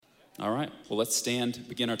All right, well, let's stand,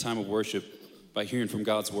 begin our time of worship by hearing from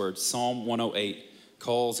God's word. Psalm 108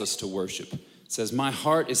 calls us to worship. It says, "My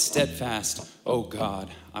heart is steadfast, O God.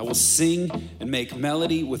 I will sing and make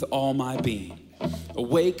melody with all my being.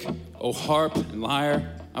 Awake, O harp and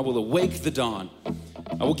lyre. I will awake the dawn.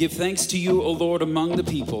 I will give thanks to you, O Lord, among the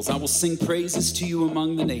peoples. I will sing praises to you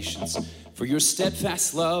among the nations. For your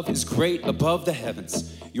steadfast love is great above the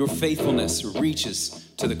heavens. Your faithfulness reaches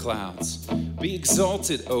to the clouds. Be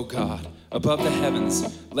exalted, O God, above the heavens.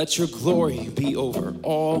 Let your glory be over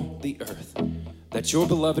all the earth, that your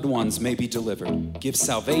beloved ones may be delivered. Give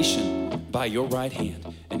salvation by your right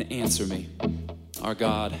hand and answer me." Our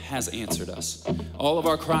God has answered us. All of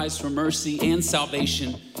our cries for mercy and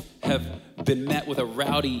salvation have been met with a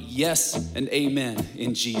rowdy yes and amen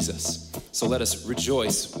in Jesus. So let us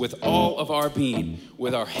rejoice with all of our being,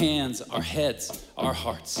 with our hands, our heads, our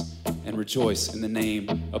hearts, and rejoice in the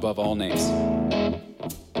name above all names.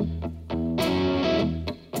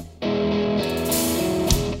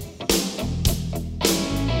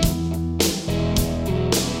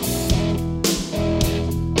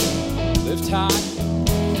 Lift high.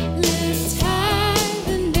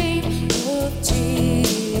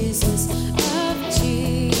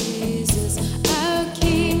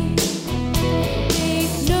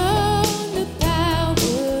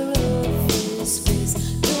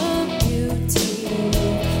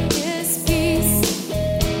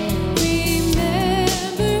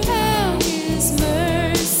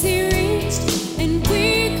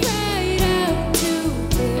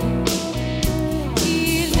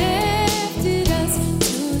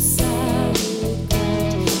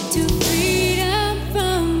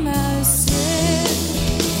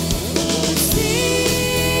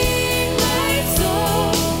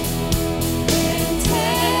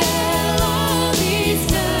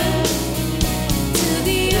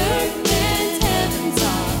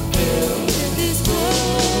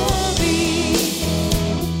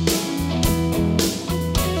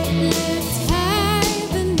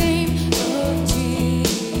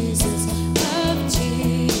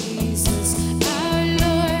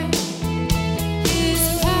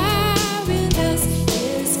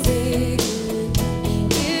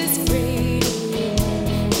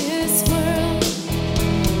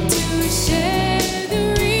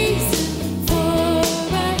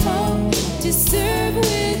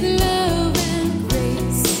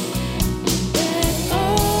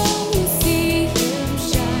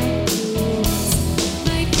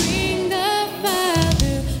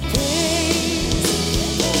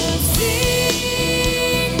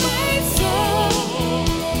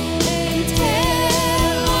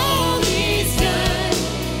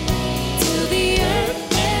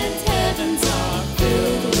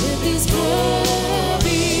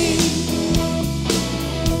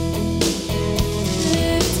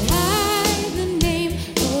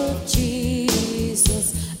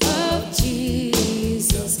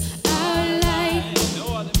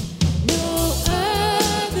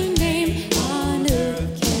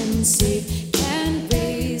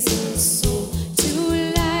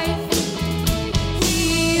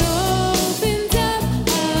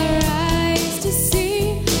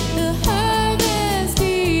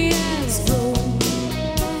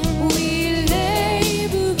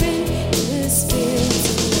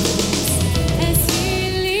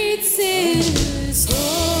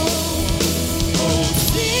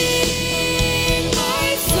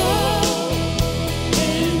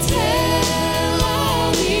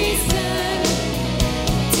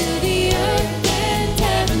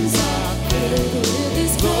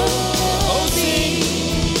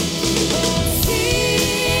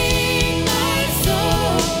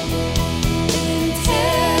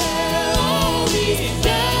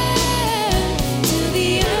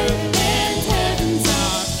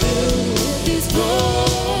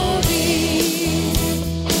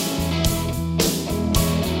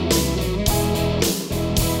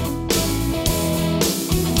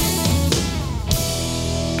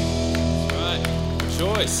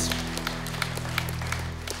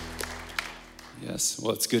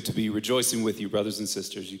 Well, it's good to be rejoicing with you, brothers and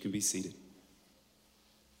sisters. You can be seated.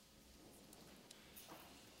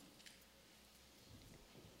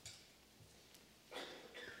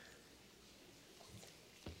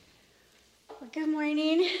 Well, good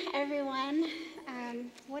morning, everyone.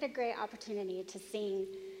 What a great opportunity to sing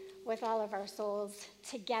with all of our souls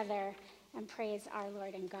together and praise our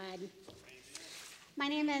Lord and God. My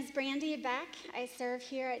name is Brandy Beck. I serve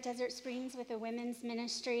here at Desert Springs with a women's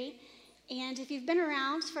ministry. And if you've been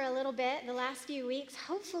around for a little bit, the last few weeks,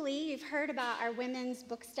 hopefully you've heard about our women's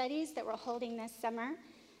book studies that we're holding this summer.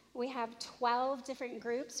 We have 12 different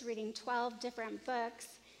groups reading 12 different books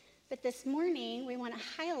But this morning, we want to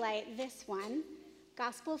highlight this one,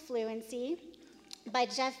 Gospel Fluency by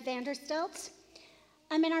Jeff Vanderstelt.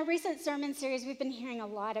 In our recent sermon series, we've been hearing a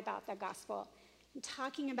lot about the gospel and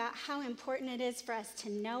talking about how important it is for us to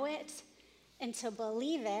know it and to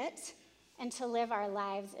believe it and to live our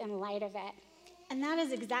lives in light of it. And that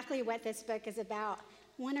is exactly what this book is about.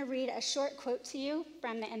 I want to read a short quote to you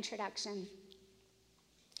from the introduction.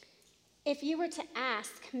 If you were to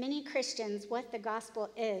ask many Christians what the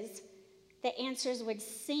gospel is, the answers would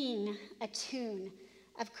sing a tune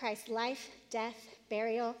of Christ's life, death,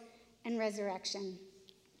 burial, and resurrection.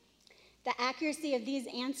 The accuracy of these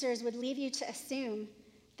answers would leave you to assume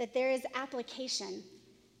that there is application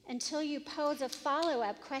until you pose a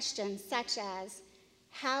follow-up question such as,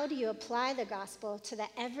 how do you apply the gospel to the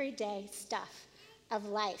everyday stuff of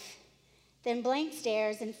life? Then blank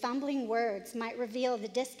stares and fumbling words might reveal the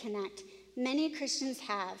disconnect many Christians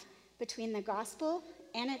have between the gospel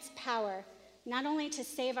and its power, not only to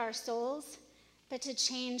save our souls, but to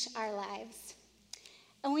change our lives.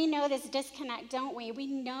 And we know this disconnect, don't we? We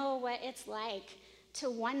know what it's like to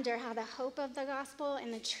wonder how the hope of the gospel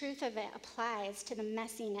and the truth of it applies to the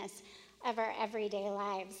messiness of our everyday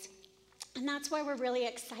lives. And that's why we're really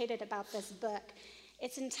excited about this book.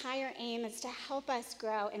 Its entire aim is to help us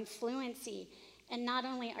grow in fluency in not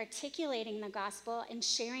only articulating the gospel and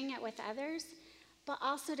sharing it with others, but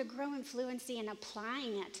also to grow in fluency in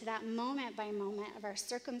applying it to that moment by moment of our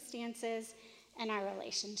circumstances and our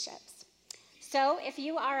relationships. So if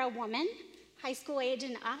you are a woman, high school age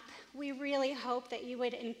and up, we really hope that you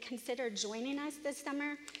would consider joining us this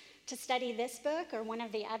summer to study this book or one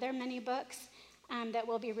of the other many books that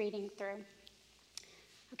we'll be reading through.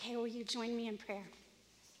 Okay, will you join me in prayer?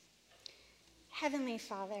 Heavenly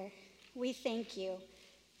Father, we thank you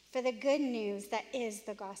for the good news that is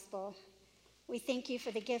the gospel. We thank you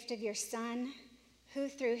for the gift of your Son, who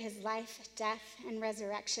through his life, death, and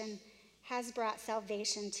resurrection has brought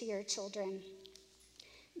salvation to your children,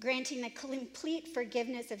 granting the complete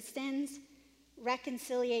forgiveness of sins,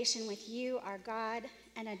 reconciliation with you, our God,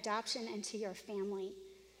 and adoption into your family.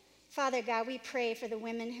 Father God, we pray for the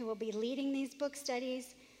women who will be leading these book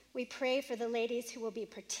studies. We pray for the ladies who will be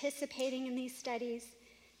participating in these studies.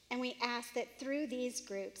 And we ask that through these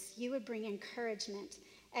groups, you would bring encouragement,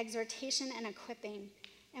 exhortation, and equipping.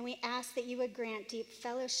 And we ask that you would grant deep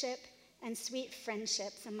fellowship and sweet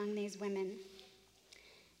friendships among these women.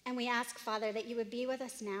 And we ask, Father, that you would be with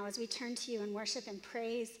us now as we turn to you in worship and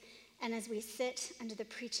praise, and as we sit under the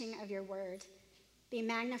preaching of your word. Be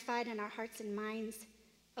magnified in our hearts and minds.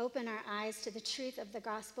 Open our eyes to the truth of the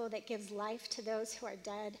gospel that gives life to those who are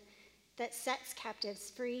dead, that sets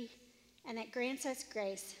captives free, and that grants us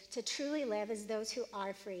grace to truly live as those who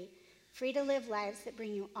are free, free to live lives that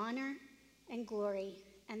bring you honor and glory,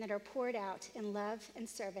 and that are poured out in love and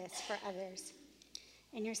service for others.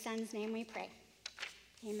 In your Son's name we pray.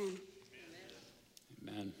 Amen.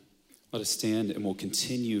 Amen. Let us stand and we'll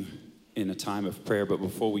continue in a time of prayer. But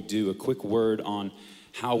before we do, a quick word on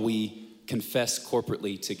how we confess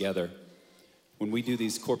corporately together. When we do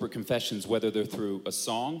these corporate confessions, whether they're through a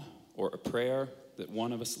song or a prayer that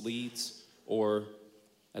one of us leads, or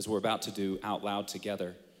as we're about to do out loud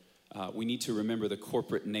together, we need to remember the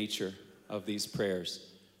corporate nature of these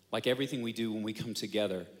prayers. Like everything we do when we come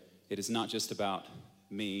together, it is not just about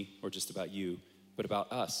me or just about you, but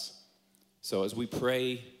about us. So as we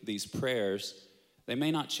pray these prayers, they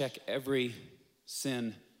may not check every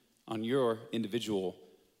sin on your individual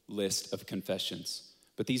list of confessions,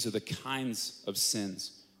 but these are the kinds of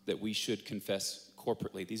sins that we should confess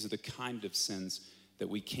corporately. These are the kind of sins that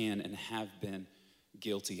we can and have been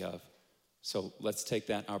guilty of. So let's take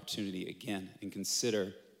that opportunity again and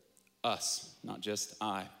consider us, not just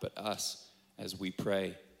I, but us as we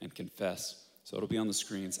pray and confess. So it'll be on the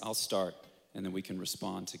screens. I'll start, and then we can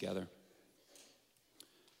respond together.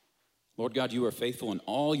 Lord God, you are faithful in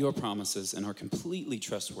all your promises and are completely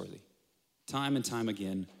trustworthy. Time and time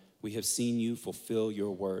again, we have seen you fulfill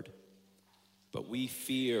your word. But we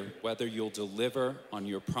fear whether you'll deliver on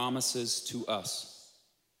your promises to us.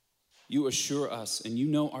 You assure us, and you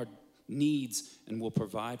know our needs and will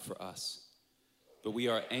provide for us. But we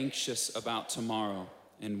are anxious about tomorrow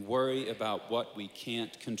and worry about what we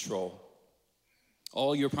can't control.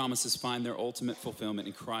 All your promises find their ultimate fulfillment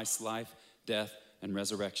in Christ's life, death, and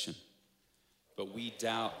resurrection. But we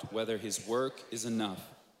doubt whether his work is enough.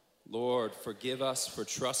 Lord, forgive us for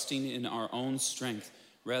trusting in our own strength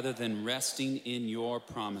rather than resting in your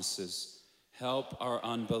promises. Help our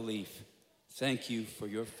unbelief. Thank you for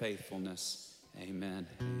your faithfulness. Amen.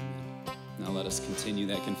 Amen. Now let us continue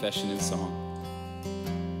that confession in song.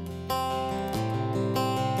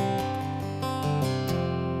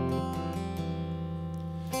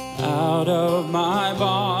 Out of my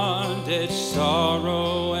bondage,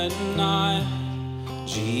 sorrow, and night,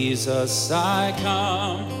 Jesus, I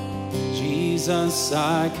come. Jesus,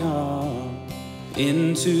 I come.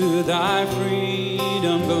 Into thy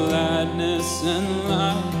freedom, gladness, and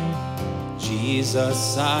light.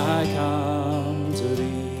 Jesus, I come to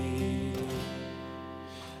thee.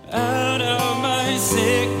 Out of my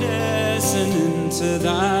sickness and into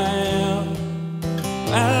thy health.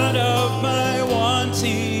 Out of my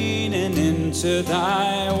wanting and into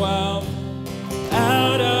thy wealth.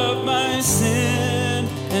 Out of my sin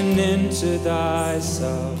and into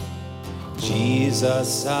thyself.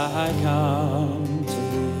 Jesus, I come to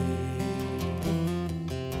thee.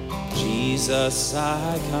 Jesus,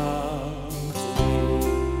 I come to thee.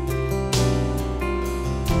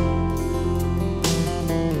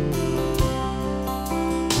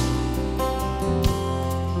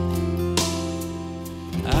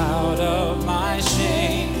 Out of my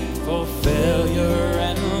shameful failure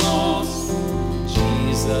and loss,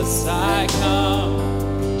 Jesus, I come.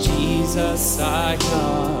 Jesus, I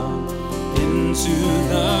come. Into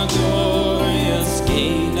the glorious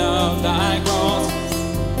gain of thy cross,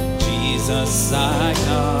 Jesus, I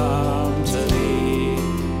come to thee.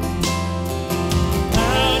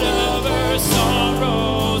 Out of her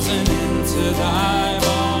sorrows and into thy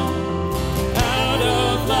balm, out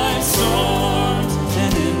of thy storms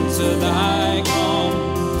and into thy calm,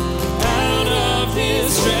 out of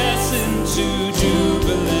distress into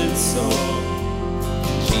jubilant soul,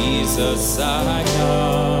 Jesus, I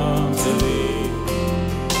come to thee.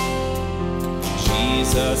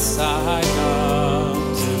 Jesus, I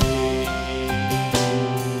come to thee.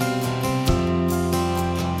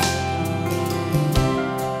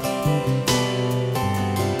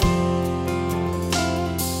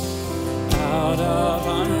 Out of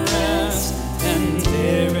unrest and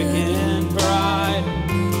arrogant pride,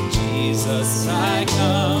 Jesus, I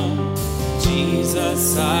come.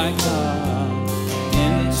 Jesus, I come.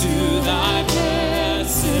 Into thy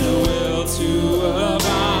blessed will to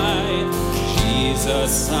abide.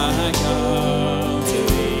 Jesus, I come to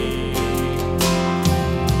thee.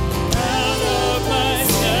 Out of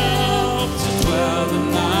myself to dwell in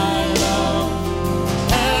thy love.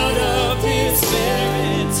 Out of despair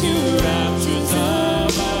into raptures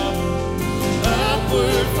above.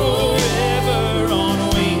 Upward forever on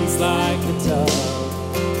wings like a dove.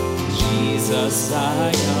 Jesus,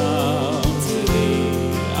 I come to thee.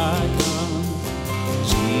 I come.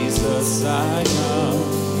 Jesus, I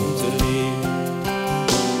come to thee.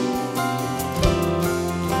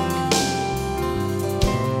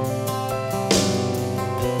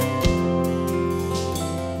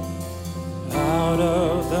 Out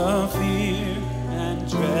of the fear and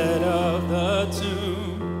dread of the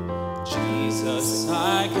tomb, Jesus,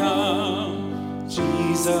 I come.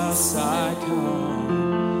 Jesus, I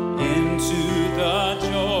come. Into the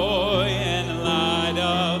joy and light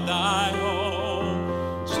of thy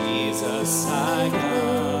home, Jesus, I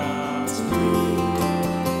come to thee.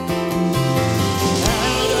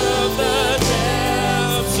 Out of the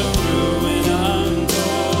depths of ruin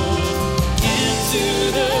untold, into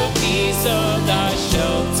the peace of thy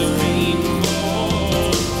sheltering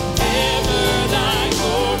fold, ever thy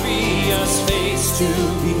glorious face to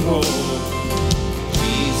behold,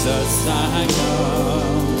 Jesus, I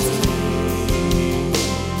come to thee.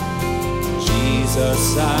 Jesus,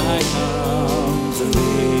 I come to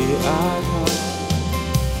thee. I come.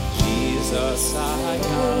 Jesus, I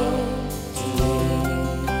come to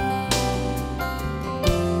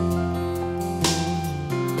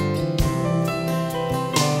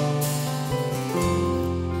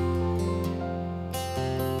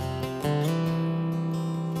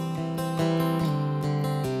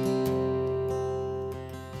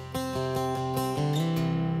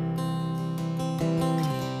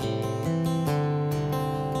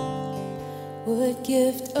What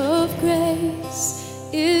gift of grace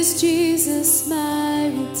is Jesus, my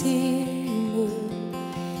Redeemer?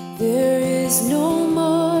 There is no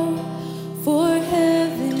more for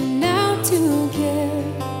heaven now to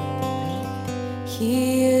give.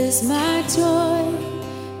 He is my joy,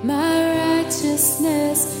 my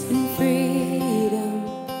righteousness and freedom,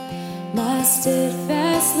 my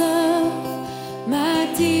steadfast love,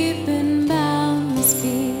 my deep and boundless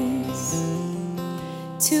peace.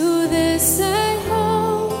 To this I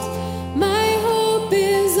hold, my hope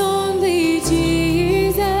is only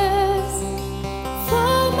Jesus.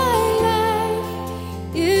 For my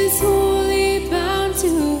life is wholly bound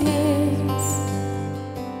to His.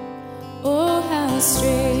 Oh, how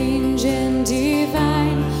strange and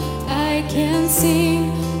divine, I can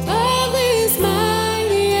sing all is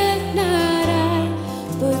mine, yet not I,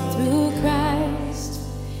 but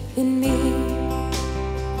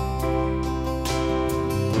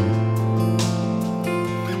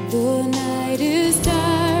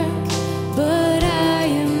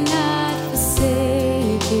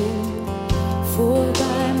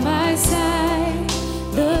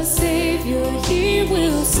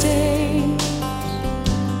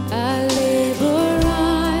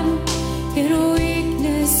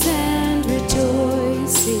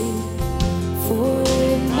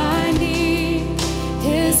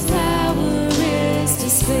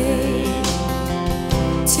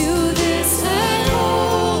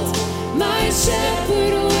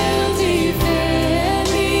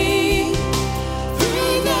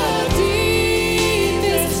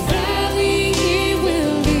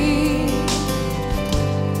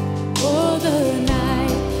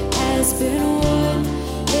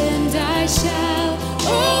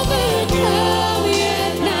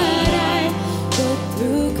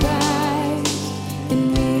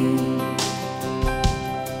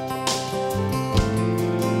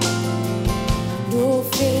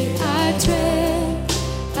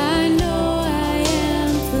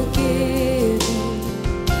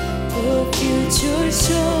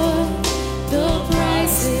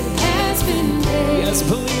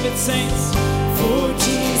saints. For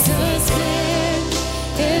Jesus bled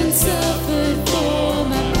and suffered for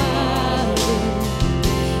my pardon,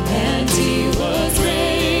 and he was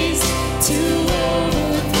raised to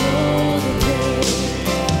overthrow the grave.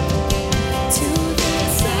 To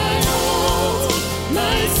this I hold,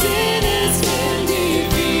 my sin has been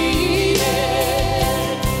defeated.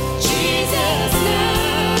 Jesus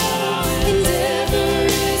now and ever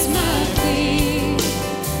is my plea.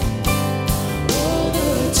 All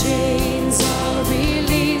the chains are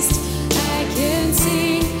released. I can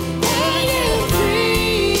sing. I am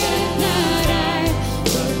free, and not I,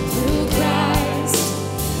 but through Christ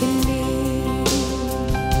in me.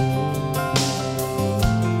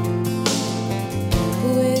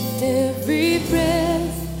 With every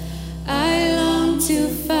breath, I long to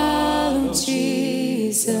follow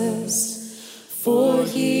Jesus, for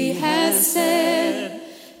he has said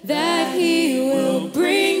that he will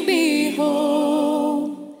bring me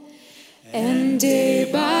home. And day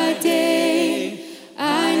by day,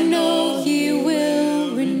 I know he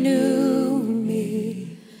will renew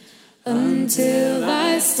me until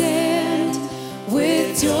I stand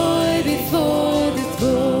with joy before the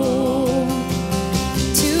throne.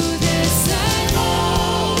 To this I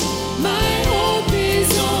hold, my hope is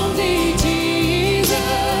only Jesus.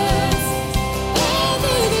 All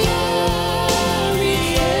the glory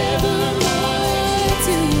evermore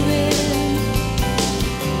to him.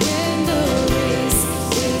 When the race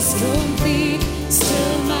is complete,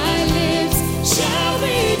 still my lips shall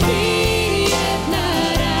repeat, yet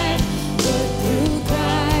not I, but through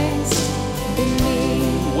Christ in me.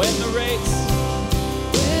 When the race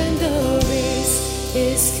When the race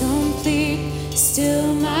is complete,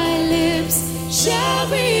 still my lips shall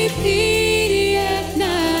repeat, yet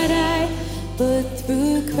not I, but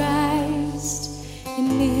through Christ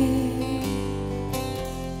in me.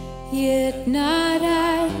 Yet not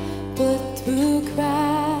I, but through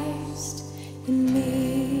Christ in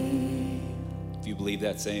me. If you believe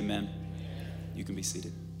that, say amen. You can be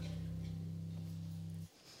seated.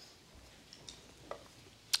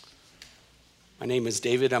 My name is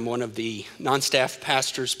David. I'm one of the non-staff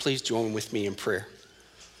pastors. Please join with me in prayer.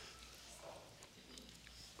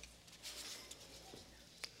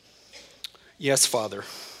 Yes, Father,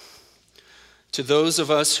 to those of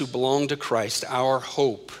us who belong to Christ, our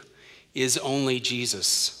hope is only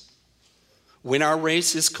Jesus. When our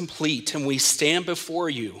race is complete and we stand before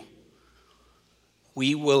you,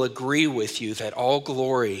 we will agree with you that all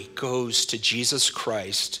glory goes to Jesus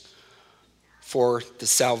Christ for the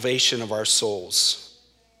salvation of our souls.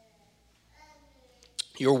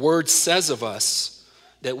 Your word says of us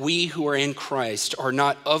that we who are in Christ are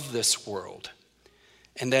not of this world,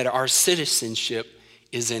 and that our citizenship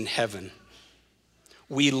is in heaven.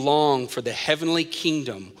 We long for the heavenly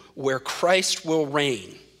kingdom where Christ will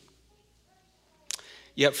reign.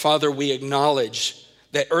 Yet, Father, we acknowledge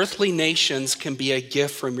that earthly nations can be a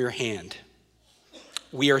gift from your hand.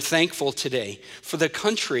 We are thankful today for the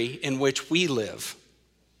country in which we live.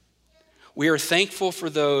 We are thankful for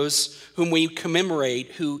those whom we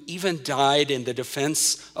commemorate who even died in the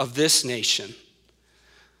defense of this nation.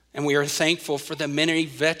 And we are thankful for the many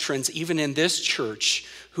veterans, even in this church,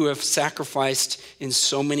 who have sacrificed in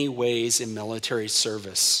so many ways in military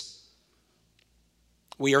service.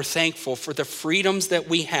 We are thankful for the freedoms that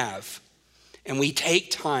we have, and we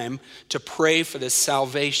take time to pray for the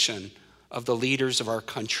salvation of the leaders of our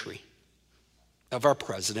country, of our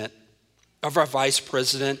president, of our vice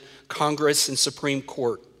president, Congress, and Supreme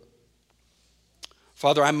Court.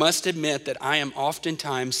 Father, I must admit that I am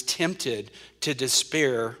oftentimes tempted to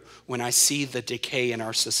despair when I see the decay in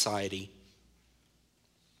our society.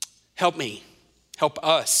 Help me, help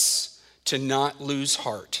us to not lose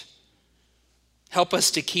heart. Help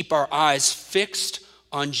us to keep our eyes fixed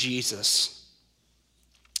on Jesus,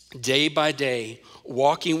 day by day,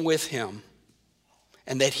 walking with him,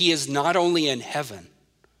 and that he is not only in heaven,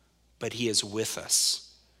 but he is with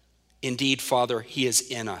us. Indeed, Father, he is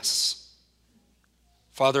in us.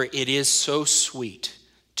 Father, it is so sweet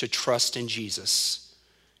to trust in Jesus.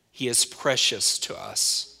 He is precious to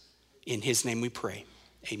us. In his name we pray.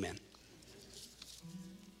 Amen.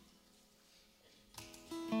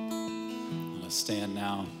 Let's stand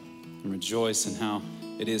now and rejoice in how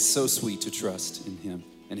it is so sweet to trust in him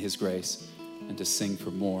and his grace and to sing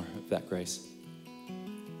for more of that grace.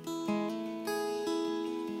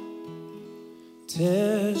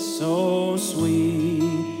 'Tis so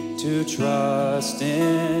sweet to trust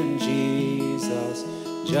in Jesus,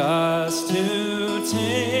 just to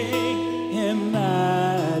take him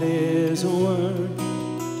at his word,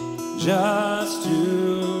 just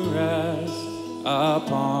to rest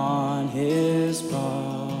upon his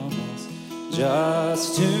promise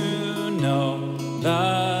just to know,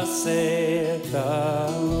 thus saith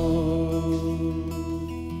the Lord.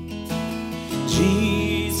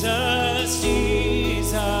 Jesus,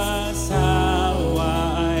 Jesus, how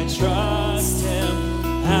I trust him,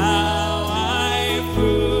 how I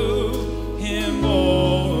prove him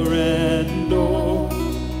more and more.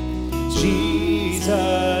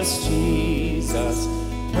 Jesus, Jesus,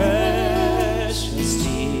 precious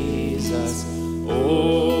Jesus,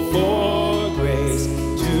 oh, for grace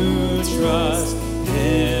to trust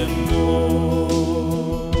him more.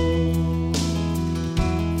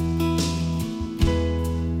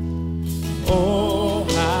 Oh,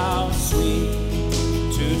 how sweet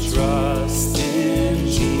to trust in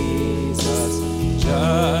Jesus,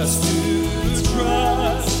 just to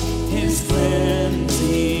trust his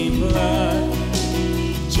cleansing blood,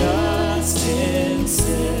 just in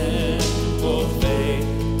simple faith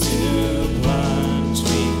to plunge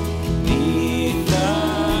me beneath the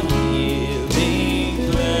healing,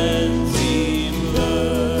 cleansing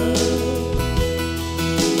blood.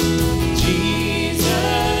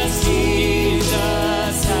 Jesus,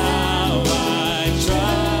 Jesus, how I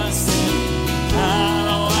trust him,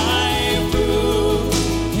 how I prove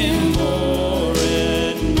him more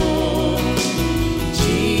and more.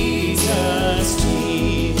 Jesus,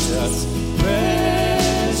 Jesus,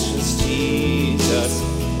 precious Jesus,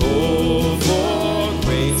 oh, for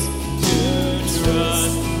grace to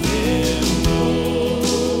trust him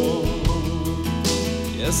more.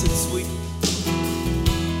 Yes, it's sweet.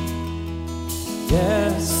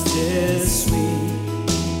 Yes, 'tis sweet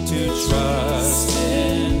to trust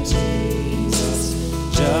in Jesus,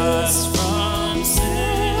 just from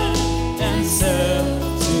sin and self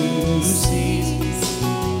to cease,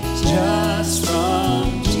 just from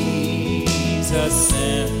Jesus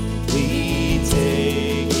simply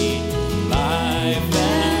taking life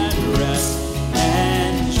and rest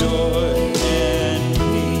and joy and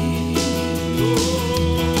peace.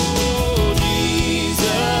 Oh,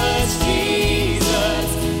 Jesus, Jesus,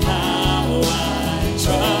 how I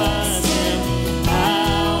trust him,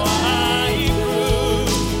 how I prove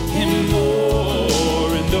him more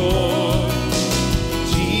and more.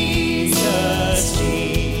 Jesus,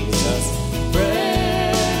 Jesus,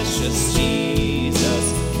 precious Jesus,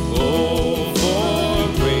 oh, for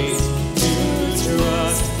grace to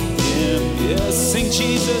trust him. Yes, sing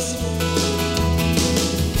Jesus.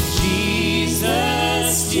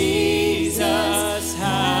 Jesus, Jesus,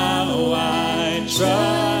 how I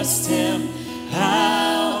trust him,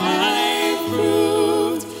 how I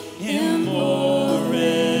proved him more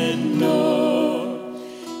and more.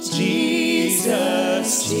 Jesus,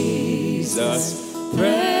 Jesus,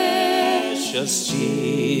 precious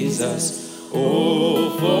Jesus,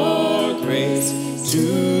 oh, for grace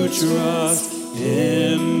to trust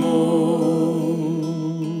him more.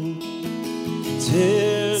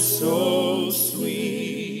 'Tis so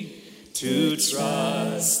sweet to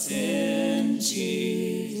trust in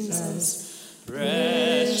Jesus,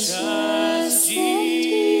 precious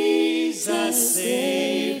Jesus,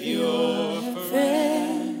 Savior,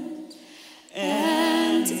 friend,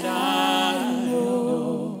 and I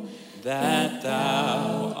know that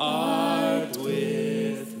thou art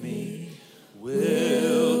with me,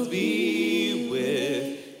 will be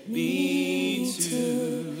with me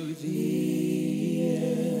to the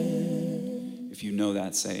end. If you know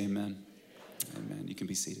that, say amen. Amen. You can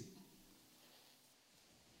be seated.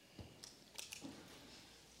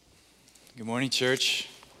 Good morning, church.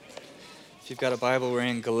 If you've got a Bible, we're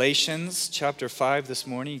in Galatians chapter 5 this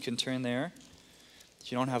morning. You can turn there.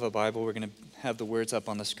 If you don't have a Bible, we're going to have the words up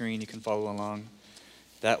on the screen. You can follow along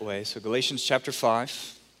that way. So Galatians chapter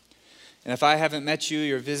 5. And if I haven't met you,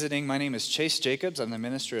 you're visiting. My name is Chase Jacobs. I'm the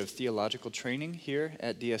Minister of Theological Training here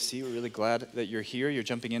at DSC. We're really glad that you're here. You're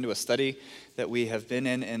jumping into a study that we have been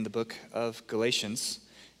in the book of Galatians.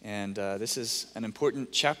 And this is an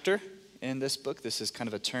important chapter in this book. This is kind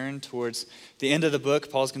of a turn towards the end of the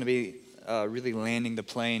book. Paul's going to be really landing the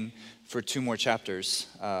plane for 2 more chapters.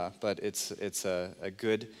 But it's a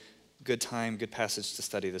good time, good passage to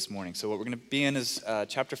study this morning. So what we're going to be in is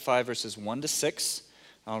chapter 5, verses 1 to 6.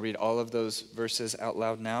 I'll read all of those verses out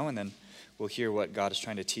loud now, and then we'll hear what God is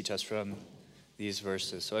trying to teach us from these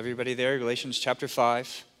verses. So everybody there, Galatians chapter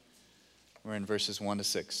 5, we're in verses 1 to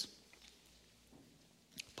 6.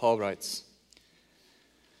 Paul writes,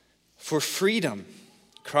 "For freedom,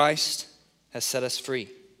 Christ has set us free.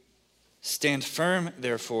 Stand firm,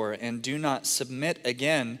 therefore, and do not submit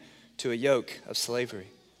again to a yoke of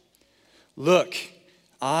slavery. Look,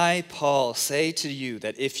 I, Paul, say to you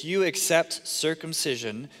that if you accept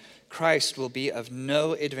circumcision, Christ will be of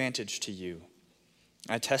no advantage to you.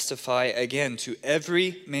 I testify again to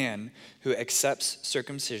every man who accepts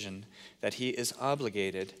circumcision that he is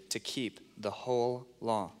obligated to keep the whole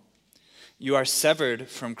law. You are severed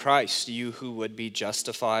from Christ, you who would be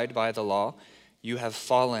justified by the law. You have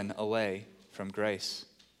fallen away from grace.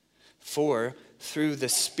 For through the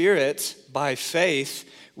Spirit, by faith,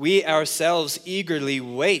 we ourselves eagerly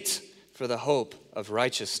wait for the hope of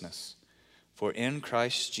righteousness. For in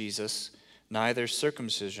Christ Jesus, neither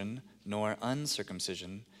circumcision nor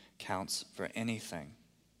uncircumcision counts for anything,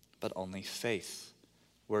 but only faith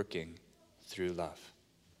working through love.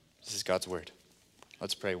 This is God's word.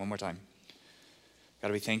 Let's pray one more time.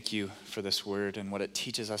 God, we thank you for this word and what it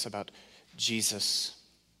teaches us about Jesus.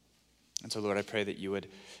 And so, Lord, I pray that you would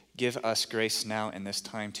give us grace now in this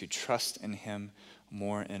time to trust in him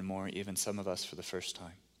more and more, even some of us for the first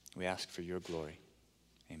time. We ask for your glory.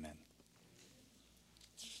 Amen.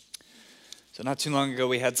 So not too long ago,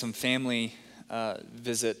 we had some family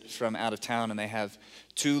visit from out of town, and they have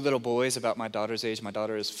two little boys about my daughter's age. My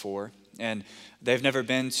daughter is 4, and they've never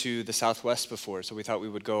been to the Southwest before, so we thought we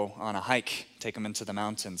would go on a hike, take them into the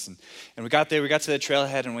mountains. And we got there, we got to the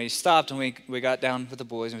trailhead, and we stopped, and we got down with the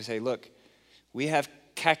boys, and we say, look, we have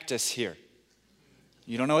cactus here.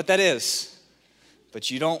 You don't know what that is,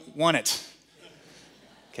 but you don't want it.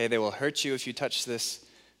 Okay, they will hurt you if you touch this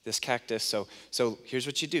cactus. So here's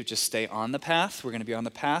what you do. Just stay on the path. We're going to be on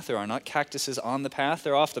the path. There are not cactuses on the path.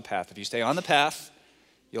 They're off the path. If you stay on the path,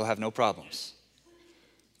 you'll have no problems.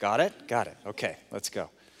 Got it? Got it. Okay, let's go.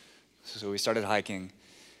 So we started hiking,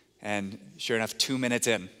 and sure enough, 2 minutes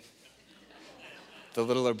in, the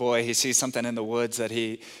littler boy, he sees something in the woods that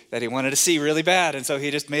he wanted to see really bad, and so he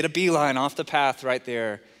just made a beeline off the path right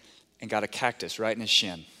there and got a cactus right in his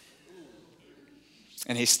shin.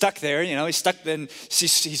 And he's stuck there, he's stuck, then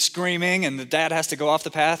he's screaming, and the dad has to go off the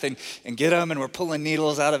path and get him, and we're pulling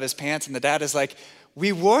needles out of his pants, and the dad is like,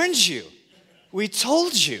 we warned you. We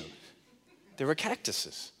told you there were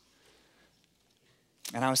cactuses.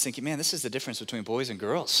 And I was thinking, man, this is the difference between boys and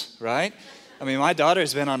girls, right? I mean, my daughter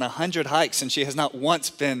has been on 100 hikes, and she has not once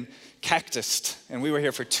been cactused, and we were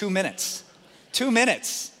here for 2 minutes. 2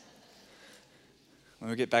 minutes. When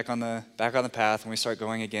we get back on the path and we start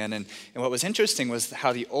going again. And what was interesting was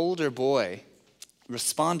how the older boy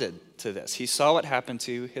responded to this. He saw what happened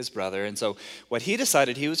to his brother. And so what he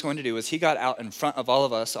decided he was going to do was he got out in front of all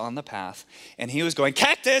of us on the path. And he was going,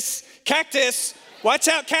 cactus, cactus, watch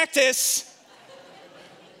out, cactus.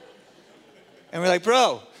 And we're like,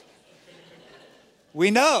 bro, we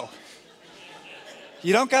know.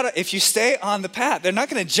 You don't got to, if you stay on the path, they're not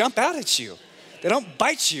going to jump out at you. They don't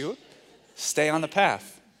bite you. Stay on the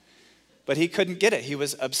path. But he couldn't get it. He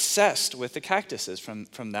was obsessed with the cactuses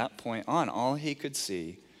from that point on. All he could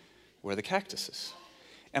see were the cactuses.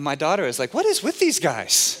 And my daughter is like, what is with these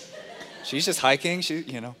guys? She's just hiking,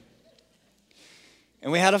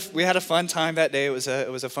 And we had a fun time that day. It was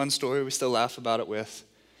a fun story. We still laugh about it with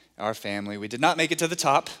our family. We did not make it to the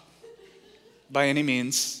top by any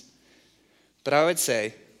means. But I would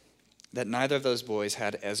say that neither of those boys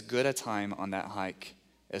had as good a time on that hike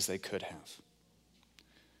as they could have.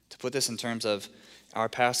 To put this in terms of our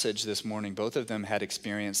passage this morning, both of them had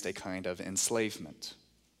experienced a kind of enslavement.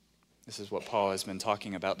 This is what Paul has been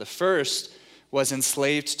talking about. The first was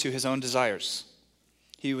enslaved to his own desires.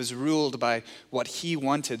 He was ruled by what he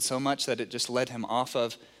wanted so much that it just led him off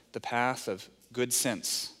of the path of good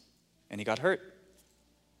sense, and he got hurt.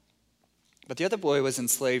 But the other boy was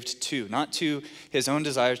enslaved too, not to his own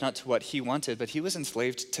desires, not to what he wanted, but he was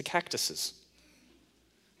enslaved to cactuses.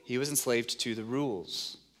 He was enslaved to the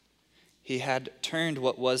rules. He had turned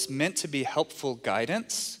what was meant to be helpful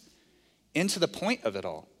guidance into the point of it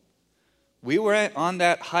all. We were on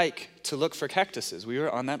that hike to look for cactuses. We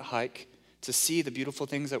were on that hike to see the beautiful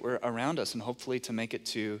things that were around us and hopefully to make it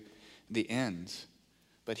to the end.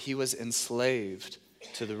 But he was enslaved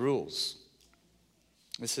to the rules.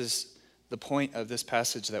 This is the point of this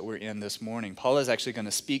passage that we're in this morning. Paul is actually going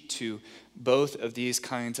to speak to both of these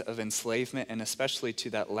kinds of enslavement, and especially to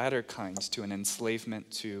that latter kind, to an enslavement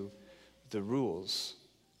to the rules.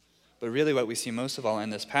 But really what we see most of all in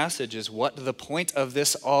this passage is what the point of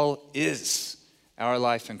this all is, our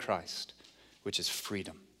life in Christ, which is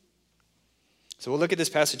freedom. So we'll look at this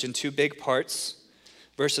passage in two big parts.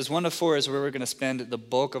 Verses 1 to 4 is where we're going to spend the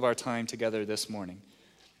bulk of our time together this morning.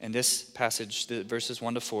 And this passage, the verses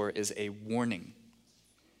 1 to 4, is a warning.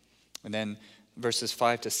 And then verses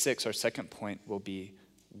 5 to 6, our second point, will be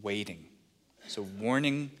waiting. So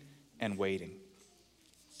warning and waiting.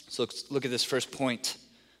 So let's look at this first point,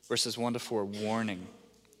 verses 1 to 4, warning.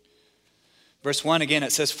 Verse 1 again,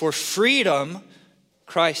 it says, for freedom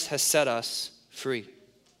Christ has set us free.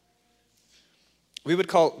 We would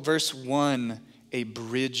call verse 1 a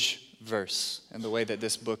bridge verse in the way that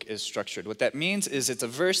this book is structured. What that means is it's a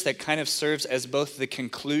verse that kind of serves as both the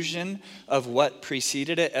conclusion of what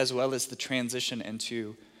preceded it as well as the transition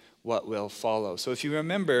into what will follow. So if you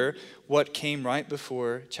remember what came right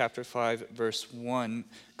before chapter 5, verse 1,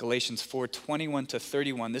 Galatians 4:21 to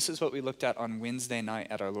 31, this is what we looked at on Wednesday night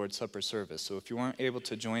at our Lord's Supper service. So if you weren't able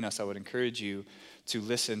to join us, I would encourage you to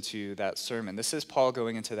listen to that sermon. This is Paul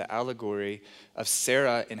going into the allegory of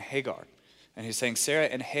Sarah and Hagar. And he's saying Sarah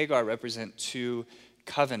and Hagar represent two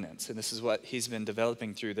covenants. And this is what he's been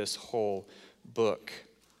developing through this whole book.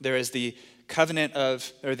 There is the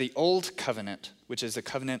the old covenant, which is the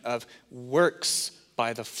covenant of works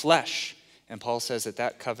by the flesh. And Paul says that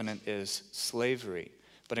that covenant is slavery.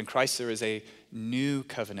 But in Christ there is a new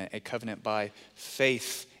covenant, a covenant by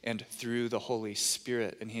faith and through the Holy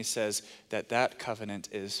Spirit. And he says that that covenant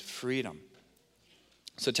is freedom.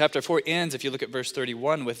 So chapter 4 ends, if you look at verse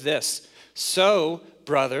 31, with this. So,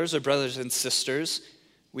 brothers and sisters,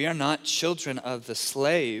 we are not children of the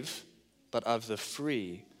slave, but of the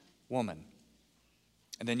free woman.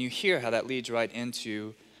 And then you hear how that leads right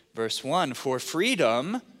into verse 1. For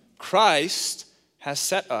freedom, Christ has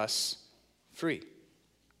set us free.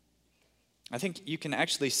 I think you can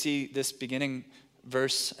actually see this beginning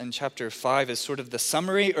verse in chapter 5 as sort of the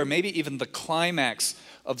summary or maybe even the climax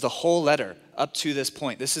of the whole letter up to this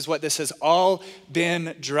point. This is what this has all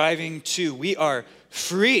been driving to. We are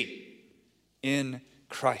free in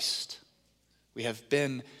Christ. We have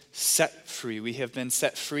been set free. We have been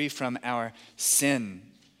set free from our sin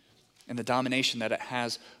and the domination that it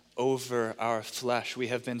has over our flesh. We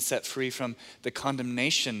have been set free from the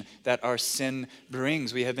condemnation that our sin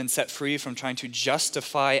brings. We have been set free from trying to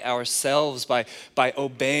justify ourselves by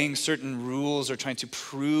obeying certain rules or trying to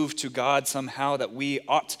prove to God somehow that we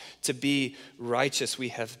ought to be righteous. We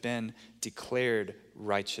have been declared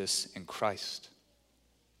righteous in Christ.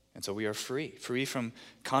 And so we are free from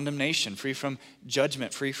condemnation, free from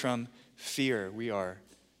judgment, free from fear. We are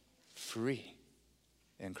free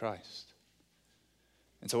in Christ.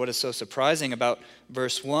 And so what is so surprising about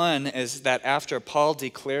verse 1 is that after Paul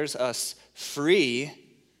declares us free,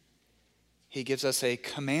 he gives us a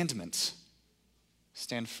commandment.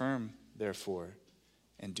 Stand firm, therefore,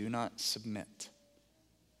 and do not submit.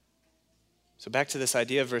 So back to this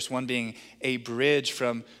idea of verse 1 being a bridge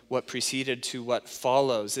from what preceded to what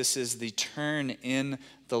follows. This is the turn in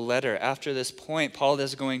the letter. After this point, Paul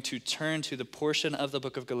is going to turn to the portion of the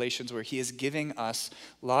book of Galatians where he is giving us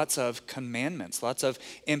lots of commandments, lots of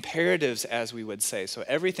imperatives, as we would say. So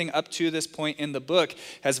everything up to this point in the book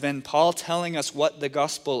has been Paul telling us what the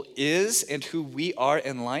gospel is and who we are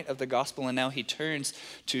in light of the gospel. And now he turns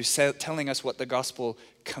to telling us what the gospel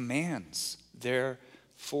commands,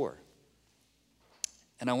 therefore.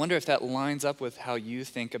 And I wonder if that lines up with how you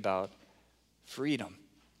think about freedom.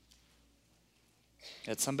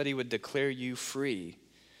 That somebody would declare you free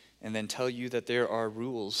and then tell you that there are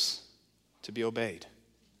rules to be obeyed.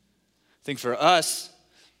 I think for us,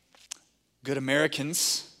 good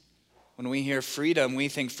Americans, when we hear freedom, we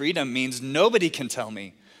think freedom means nobody can tell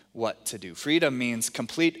me what to do. Freedom means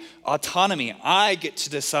complete autonomy. I get to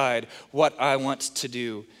decide what I want to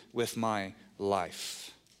do with my life.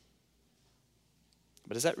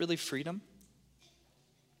 But is that really freedom?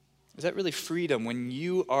 Is that really freedom when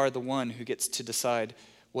you are the one who gets to decide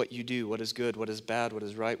what you do, what is good, what is bad, what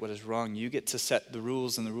is right, what is wrong? You get to set the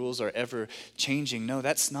rules, and the rules are ever changing. No,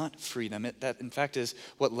 that's not freedom. That, in fact, is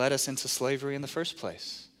what led us into slavery in the first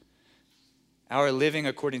place. Our living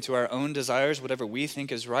according to our own desires, whatever we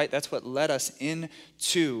think is right, that's what led us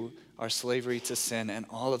into our slavery to sin and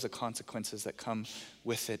all of the consequences that come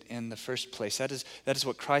with it in the first place. That is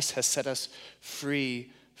what Christ has set us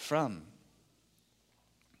free from.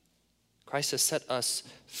 Christ has set us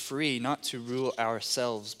free not to rule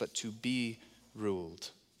ourselves, but to be ruled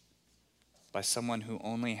by someone who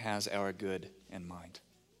only has our good in mind.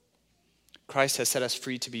 Christ has set us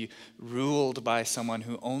free to be ruled by someone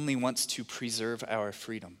who only wants to preserve our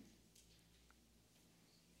freedom.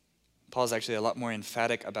 Paul's actually a lot more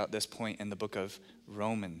emphatic about this point in the book of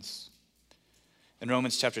Romans. In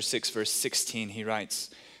Romans chapter 6, verse 16, he writes,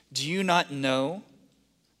 "Do you not know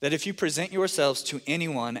that if you present yourselves to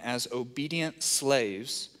anyone as obedient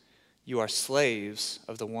slaves, you are slaves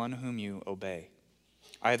of the one whom you obey,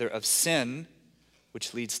 either of sin,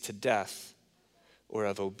 which leads to death, or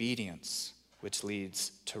of obedience, which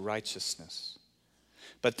leads to righteousness?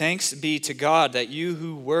 But thanks be to God that you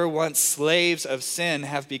who were once slaves of sin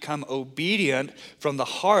have become obedient from the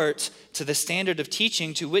heart to the standard of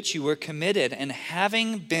teaching to which you were committed, and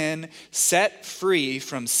having been set free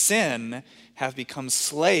from sin, have become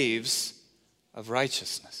slaves of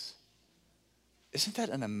righteousness. Isn't that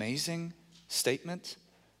an amazing statement?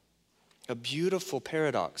 A beautiful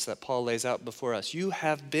paradox that Paul lays out before us. You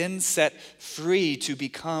have been set free to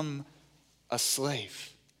become a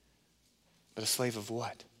slave. But a slave of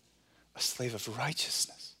what? A slave of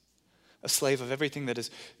righteousness. A slave of everything that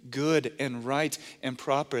is good and right and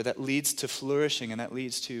proper, that leads to flourishing and that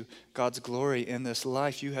leads to God's glory in this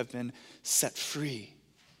life. You have been set free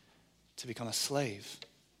to become a slave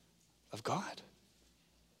of God.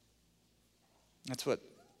 That's what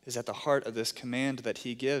is at the heart of this command that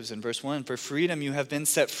he gives in verse 1. For freedom you have been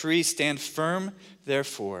set free. Stand firm,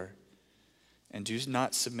 therefore, and do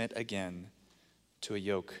not submit again to a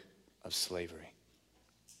yoke of slavery.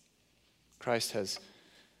 Christ has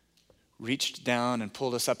reached down and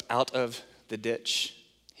pulled us up out of the ditch.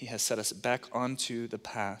 He has set us back onto the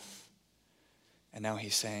path. And now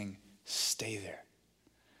he's saying, stay there.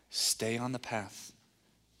 Stay on the path.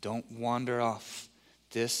 Don't wander off.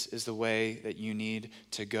 This is the way that you need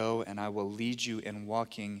to go, and I will lead you in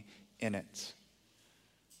walking in it.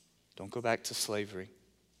 Don't go back to slavery.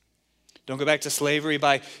 Don't go back to slavery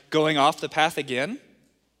by going off the path again,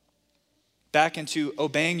 back into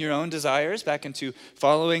obeying your own desires, back into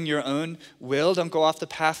following your own will. Don't go off the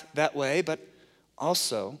path that way, but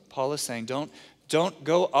also, Paul is saying, don't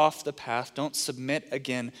go off the path. Don't submit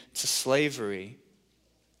again to slavery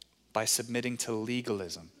by submitting to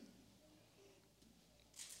legalism.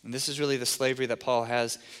 And this is really the slavery that Paul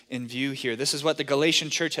has in view here. This is what the Galatian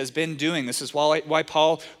church has been doing. This is why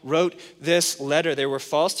Paul wrote this letter. There were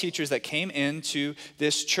false teachers that came into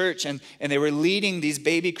this church, and they were leading these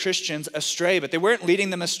baby Christians astray, but they weren't leading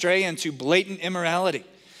them astray into blatant immorality,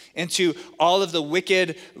 into all of the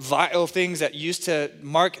wicked, vile things that used to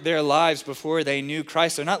mark their lives before they knew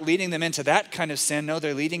Christ. They're not leading them into that kind of sin. No,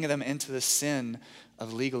 they're leading them into the sin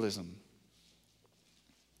of legalism.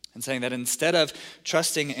 And saying that instead of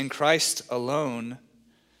trusting in Christ alone,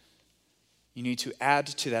 you need to add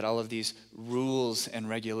to that all of these rules and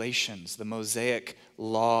regulations, the Mosaic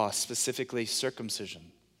law, specifically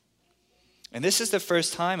circumcision. And this is the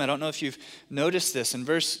first time, I don't know if you've noticed this, in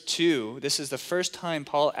verse 2, this is the first time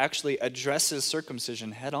Paul actually addresses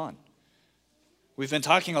circumcision head on. We've been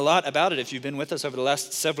talking a lot about it. If you've been with us over the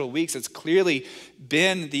last several weeks, it's clearly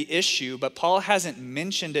been the issue, but Paul hasn't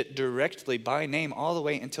mentioned it directly by name all the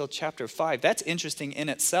way until chapter 5. That's interesting in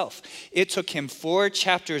itself. It took him 4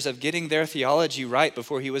 chapters of getting their theology right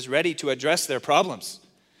before he was ready to address their problems.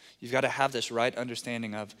 You've got to have this right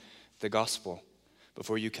understanding of the gospel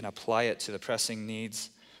before you can apply it to the pressing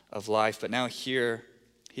needs of life. But now here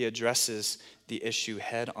he addresses the issue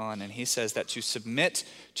head on, and he says that to submit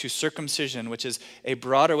to circumcision, which is a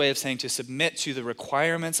broader way of saying to submit to the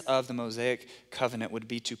requirements of the Mosaic covenant, would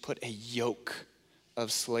be to put a yoke of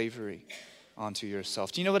slavery onto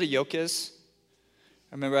yourself. Do you know what a yoke is?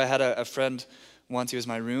 I remember I had a friend once. He was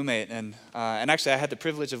my roommate, and actually I had the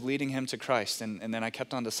privilege of leading him to Christ, and then I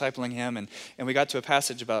kept on discipling him, and we got to a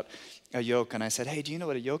passage about a yoke, and I said, hey, do you know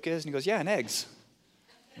what a yoke is? And he goes, yeah, and eggs.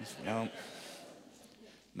 I said,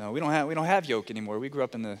 No, we don't have yoke anymore. We grew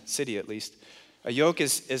up in the city, at least. A yoke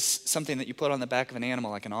is something that you put on the back of an animal,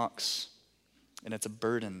 like an ox, and it's a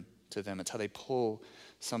burden to them. It's how they pull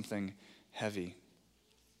something heavy.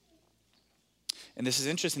 And this is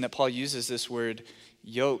interesting that Paul uses this word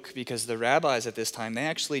yoke, because the rabbis at this time, they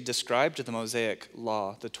actually described the Mosaic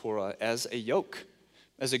law, the Torah, as a yoke,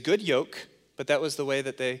 as a good yoke, but that was the way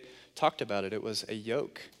that they talked about it. It was a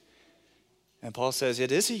yoke. And Paul says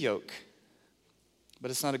it is a yoke, but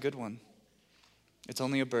it's not a good one. It's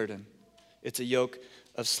only a burden. It's a yoke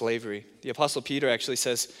of slavery. The Apostle Peter actually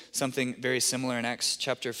says something very similar in Acts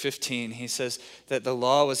chapter 15. He says that the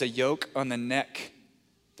law was a yoke on the neck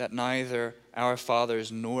that neither our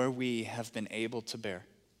fathers nor we have been able to bear.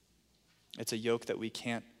 It's a yoke that we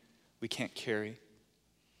can't carry.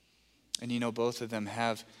 And you know, both of them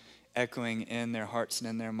have echoing in their hearts and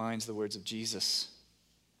in their minds the words of Jesus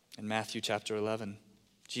in Matthew chapter 11.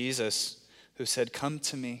 Jesus, who said, come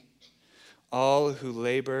to me, all who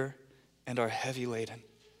labor and are heavy laden,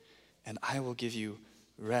 and I will give you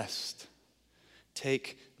rest.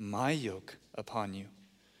 Take my yoke upon you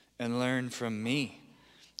and learn from me,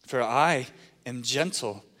 for I am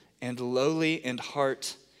gentle and lowly in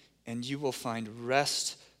heart, and you will find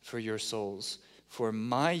rest for your souls. For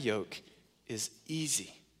my yoke is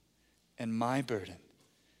easy and my burden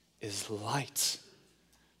is light.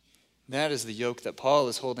 That is the yoke that Paul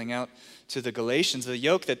is holding out to the Galatians, the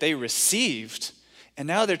yoke that they received. And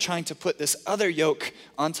now they're trying to put this other yoke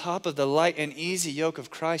on top of the light and easy yoke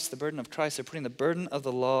of Christ, the burden of Christ. They're putting the burden of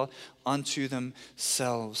the law onto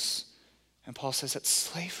themselves. And Paul says that's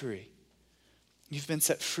slavery. You've been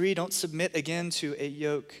set free. Don't submit again to a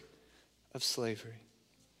yoke of slavery.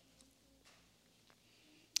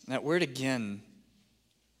 And that word again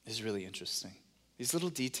is really interesting. These little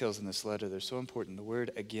details in this letter, they're so important. The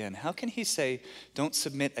word again. How can he say, don't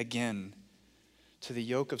submit again to the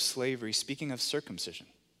yoke of slavery, speaking of circumcision?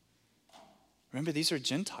 Remember, these are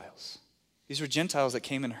Gentiles. These were Gentiles that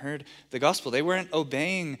came and heard the gospel. They weren't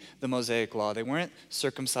obeying the Mosaic law. They weren't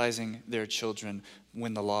circumcising their children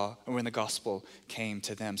when the gospel came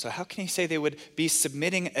to them. So how can he say they would be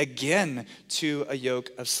submitting again to a yoke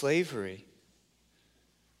of slavery?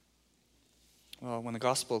 Well, when the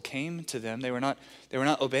gospel came to them, they were not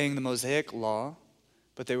obeying the Mosaic law,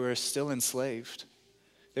 but they were still enslaved.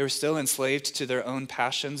 They were still enslaved to their own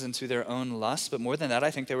passions and to their own lusts, but more than that,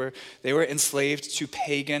 I think they were enslaved to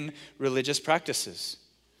pagan religious practices.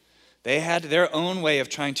 They had their own way of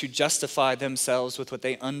trying to justify themselves with what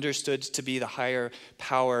they understood to be the higher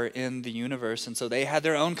power in the universe. And so they had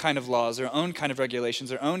their own kind of laws, their own kind of regulations,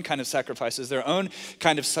 their own kind of sacrifices, their own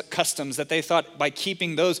kind of customs that they thought by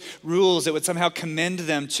keeping those rules, it would somehow commend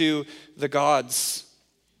them to the gods.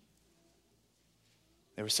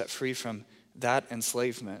 They were set free from that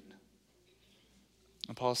enslavement.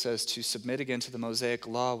 And Paul says to submit again to the Mosaic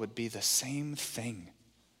law would be the same thing.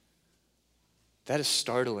 That is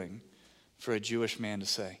startling for a Jewish man to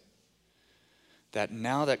say. That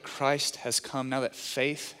now that Christ has come, now that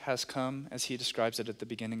faith has come, as he describes it at the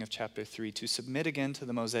beginning of chapter 3, to submit again to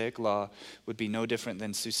the Mosaic law would be no different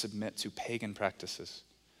than to submit to pagan practices.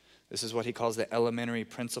 This is what he calls the elementary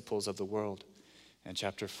principles of the world in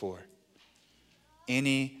chapter 4.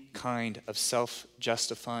 Any kind of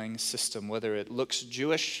self-justifying system, whether it looks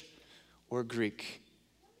Jewish or Greek,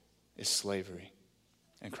 is slavery.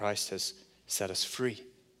 And Christ has set us free.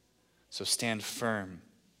 So stand firm,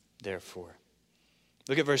 therefore.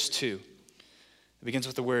 Look at verse 2. It begins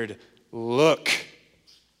with the word look.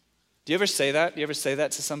 Do you ever say that? Do you ever say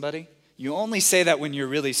that to somebody? You only say that when you're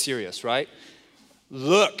really serious, right?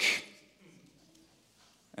 Look.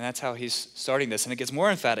 And that's how he's starting this. And it gets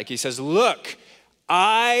more emphatic. He says, look,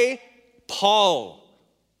 I, Paul.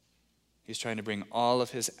 He's trying to bring all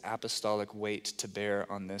of his apostolic weight to bear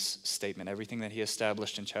on this statement. Everything that he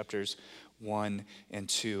established in chapters 1 and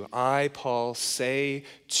 2. I, Paul, say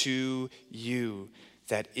to you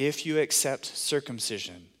that if you accept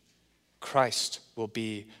circumcision, Christ will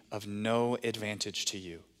be of no advantage to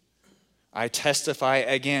you. I testify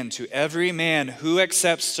again to every man who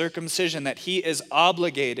accepts circumcision that he is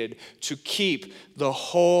obligated to keep the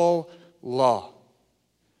whole law.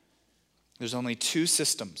 There's only two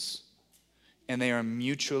systems, and they are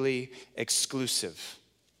mutually exclusive.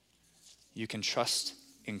 You can trust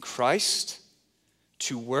in Christ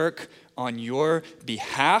to work on your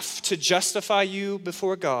behalf to justify you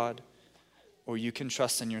before God, or you can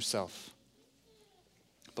trust in yourself.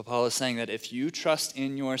 But Paul is saying that if you trust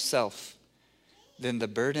in yourself, then the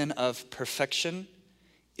burden of perfection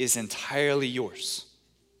is entirely yours.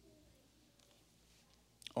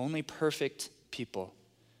 Only perfect people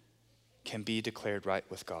can be declared right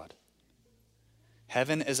with God.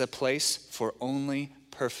 Heaven is a place for only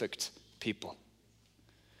perfect people.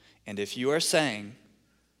 And if you are saying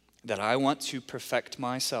that I want to perfect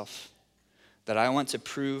myself, that I want to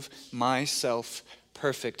prove myself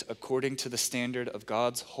perfect according to the standard of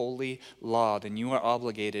God's holy law, then you are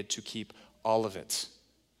obligated to keep all of it.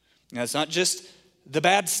 Now, it's not just the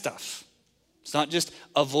bad stuff. It's not just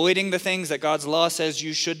avoiding the things that God's law says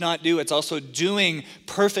you should not do. It's also doing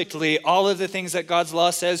perfectly all of the things that God's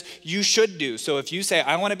law says you should do. So if you say,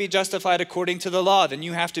 I want to be justified according to the law, then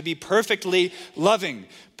you have to be perfectly loving,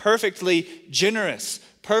 perfectly generous,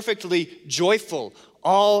 perfectly joyful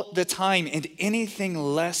all the time. And anything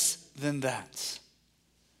less than that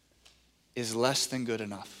is less than good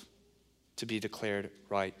enough to be declared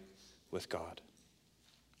right with God.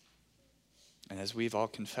 And as we've all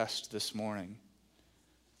confessed this morning,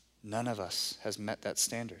 none of us has met that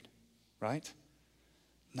standard, right?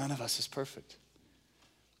 None of us is perfect.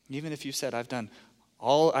 Even if you said,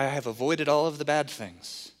 I have avoided all of the bad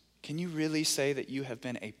things, can you really say that you have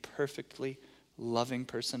been a perfectly loving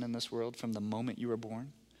person in this world from the moment you were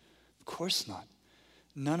born? Of course not.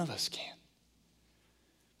 None of us can.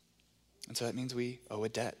 And so that means we owe a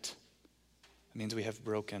debt. It means we have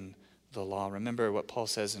broken the law. Remember what Paul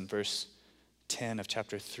says in verse 10 of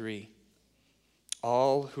chapter 3.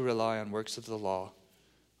 All who rely on works of the law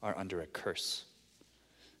are under a curse.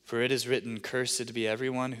 For it is written, cursed be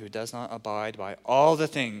everyone who does not abide by all the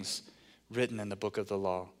things written in the book of the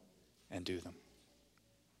law and do them.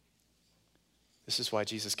 This is why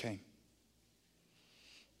Jesus came.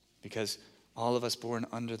 Because All of us born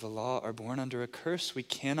under the law are born under a curse. We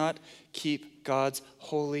cannot keep God's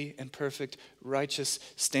holy and perfect, righteous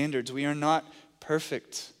standards. We are not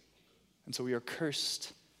perfect, and so we are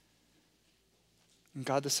cursed. And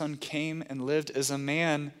God the Son came and lived as a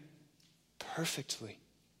man perfectly.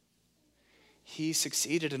 He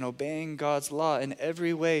succeeded in obeying God's law in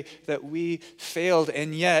every way that we failed.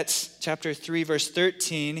 And yet, chapter 3, verse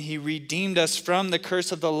 13, he redeemed us from the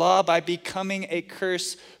curse of the law by becoming a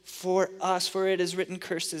curse for us. For it is written,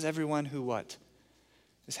 cursed is everyone who what?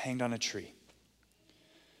 Is hanged on a tree.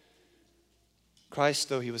 Christ,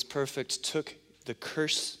 though he was perfect, took the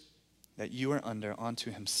curse that you are under onto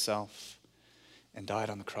himself and died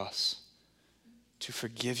on the cross to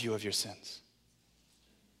forgive you of your sins.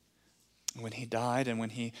 When he died and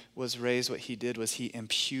when he was raised, what he did was he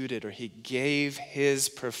imputed, or he gave his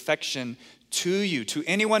perfection to you, to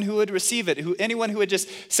anyone who would receive it, anyone who would just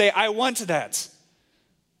say, I want that.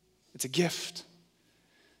 It's a gift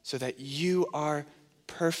so that you are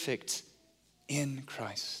perfect in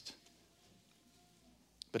Christ.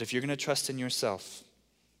 But if you're going to trust in yourself,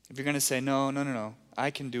 if you're going to say, no,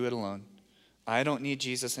 I can do it alone. I don't need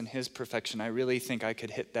Jesus and his perfection. I really think I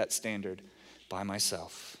could hit that standard by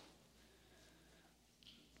myself.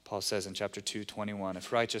 Paul says in chapter 2:21,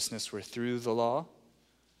 if righteousness were through the law,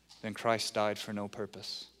 then Christ died for no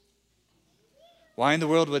purpose. Why in the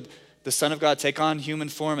world would the Son of God take on human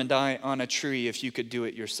form and die on a tree if you could do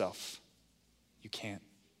it yourself? You can't.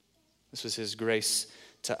 This was his grace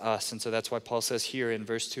to us. And so that's why Paul says here in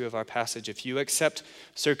verse 2 of our passage, if you accept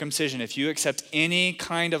circumcision, if you accept any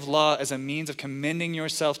kind of law as a means of commending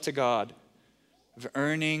yourself to God, of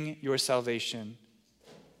earning your salvation,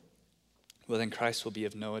 well, then Christ will be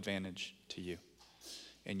of no advantage to you.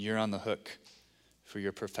 And you're on the hook for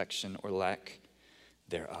your perfection or lack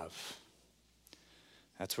thereof.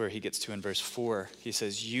 That's where he gets to in verse 4. He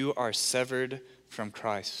says, you are severed from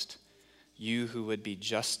Christ, you who would be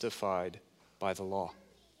justified by the law.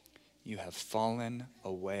 You have fallen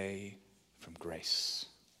away from grace.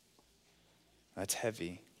 That's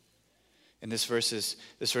heavy. And this verse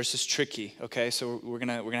is tricky, okay? So we're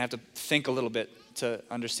gonna have to think a little bit to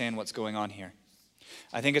understand what's going on here.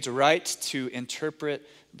 I think it's right to interpret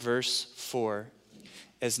verse 4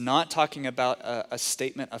 as not talking about a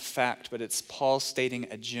statement of fact, but it's Paul stating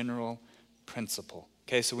a general principle.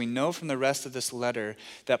 Okay, so we know from the rest of this letter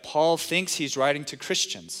that Paul thinks he's writing to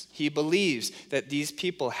Christians. He believes that these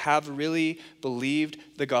people have really believed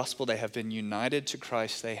the gospel. They have been united to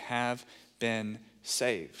Christ. They have been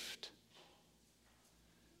saved.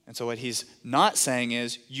 And so what he's not saying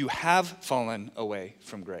is, you have fallen away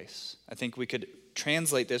from grace. I think we could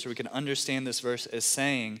translate this, or we could understand this verse as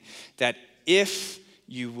saying that if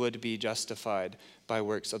you would be justified by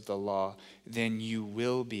works of the law, then you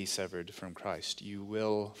will be severed from Christ. You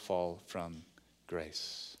will fall from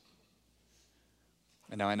grace.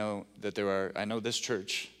 And now I know this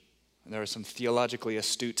church, and there are some theologically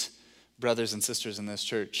astute brothers and sisters in this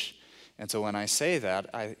church. And so when I say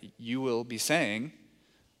that, you will be saying,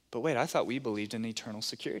 but wait, I thought we believed in eternal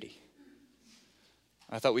security.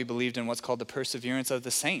 I thought we believed in what's called the perseverance of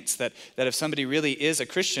the saints, that if somebody really is a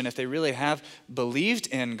Christian, if they really have believed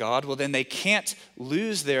in God, well, then they can't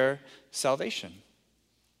lose their salvation.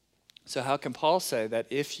 So how can Paul say that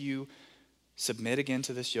if you submit again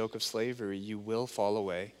to this yoke of slavery, you will fall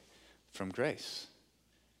away from grace?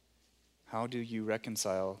 How do you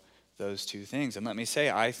reconcile those two things? And let me say,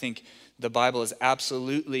 I think the Bible is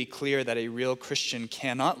absolutely clear that a real Christian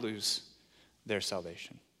cannot lose their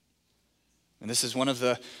salvation. And this is one of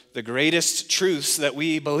the greatest truths that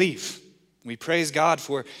we believe. We praise God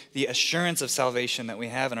for the assurance of salvation that we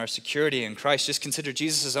have in our security in Christ. Just consider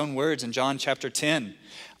Jesus' own words in John chapter 10.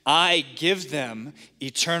 I give them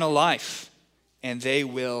eternal life, and they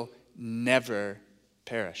will never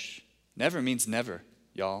perish. Never means never,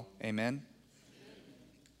 y'all. Amen?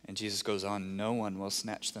 And Jesus goes on, no one will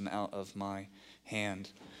snatch them out of my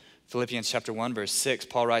hand. Philippians chapter 1, verse 6,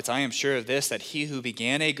 Paul writes, I am sure of this, that he who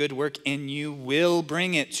began a good work in you will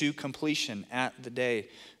bring it to completion at the day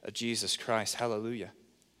of Jesus Christ. Hallelujah.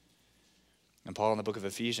 And Paul in the book of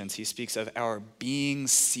Ephesians, he speaks of our being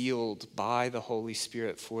sealed by the Holy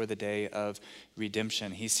Spirit for the day of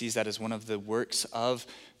redemption. He sees that as one of the works of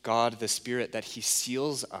God the Spirit, that he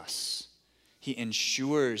seals us. He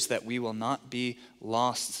ensures that we will not be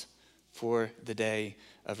lost for the day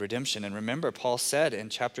of redemption. And remember, Paul said in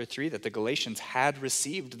chapter 3 that the Galatians had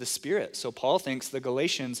received the Spirit. So Paul thinks the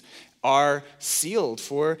Galatians are sealed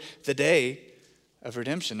for the day of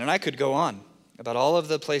redemption. And I could go on about all of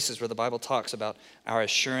the places where the Bible talks about our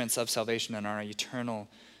assurance of salvation and our eternal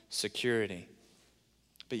security.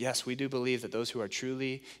 But yes, we do believe that those who are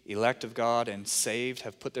truly elect of God and saved,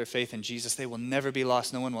 have put their faith in Jesus, they will never be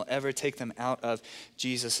lost. No one will ever take them out of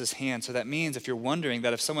Jesus' hand. So that means, if you're wondering,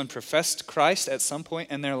 that if someone professed Christ at some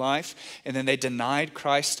point in their life and then they denied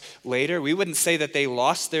Christ later, we wouldn't say that they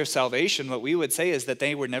lost their salvation. What we would say is that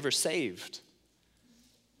they were never saved.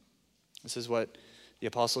 This is what the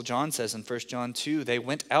Apostle John says in 1 John 2. They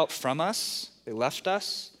went out from us, they left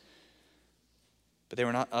us, but they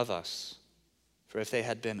were not of us. For if they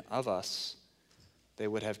had been of us, they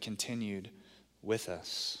would have continued with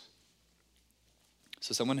us.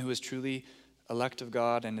 So someone who is truly elect of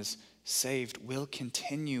God and is saved will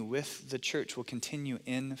continue with the church, will continue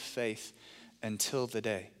in faith until the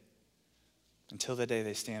day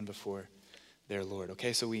they stand before their Lord.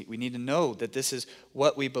 Okay, so we need to know that this is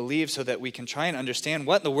what we believe so that we can try and understand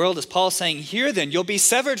what in the world is Paul saying here then. You'll be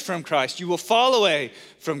severed from Christ. You will fall away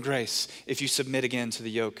from grace if you submit again to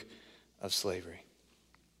the yoke of slavery.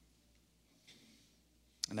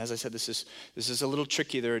 And as I said, this is a little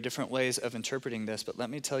tricky. There are different ways of interpreting this, but let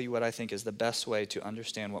me tell you what I think is the best way to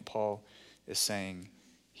understand what Paul is saying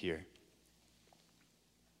here.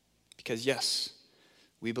 Because yes,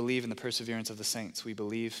 we believe in the perseverance of the saints. We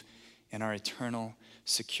believe in our eternal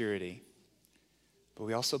security. But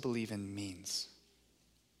we also believe in means.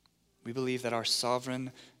 We believe that our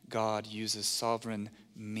sovereign God uses sovereign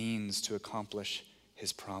means to accomplish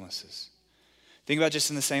his promises. Think about just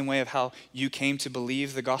in the same way of how you came to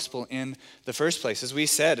believe the gospel in the first place. As we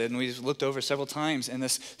said, and we've looked over several times in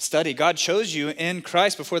this study, God chose you in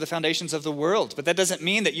Christ before the foundations of the world. But that doesn't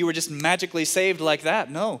mean that you were just magically saved like that.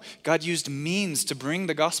 No, God used means to bring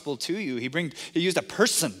the gospel to you. He used a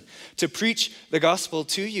person to preach the gospel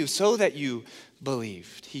to you so that you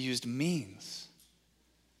believed. He used means.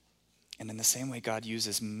 And in the same way, God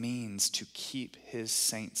uses means to keep his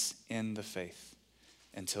saints in the faith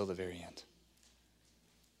until the very end.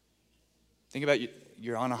 Think about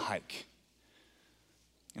you're on a hike,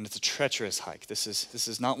 and it's a treacherous hike. This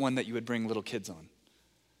is not one that you would bring little kids on.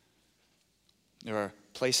 There are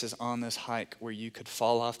places on this hike where you could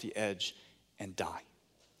fall off the edge and die.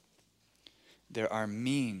 There are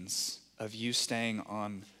means of you staying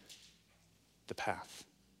on the path.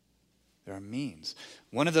 There are means.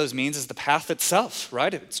 One of those means is the path itself,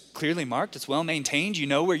 right? It's clearly marked. It's well maintained. You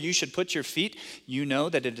know where you should put your feet. You know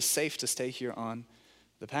that it is safe to stay here on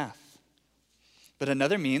the path. But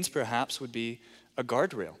another means, perhaps, would be a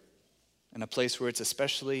guardrail in a place where it's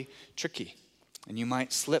especially tricky and you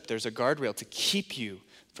might slip. There's a guardrail to keep you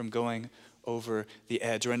from going over the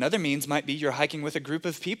edge. Or another means might be you're hiking with a group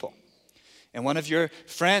of people and one of your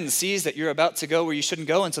friends sees that you're about to go where you shouldn't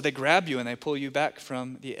go, and so they grab you and they pull you back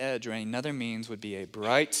from the edge. Or another means would be a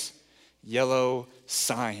bright yellow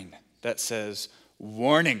sign that says,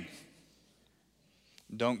 "Warning,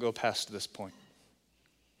 don't go past this point."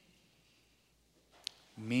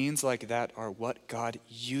 Means like that are what God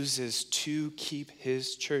uses to keep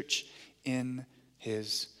his church in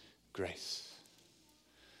his grace.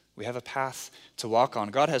 We have a path to walk on.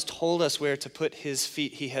 God has told us where to put his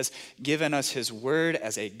feet. He has given us his word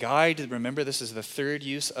as a guide. Remember, this is the third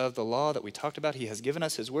use of the law that we talked about. He has given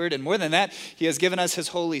us his word. And more than that, he has given us his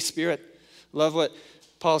Holy Spirit. Love what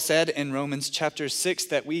Paul said in Romans chapter 6,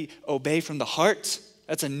 that we obey from the heart.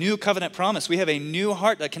 That's a new covenant promise. We have a new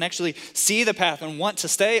heart that can actually see the path and want to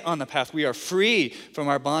stay on the path. We are free from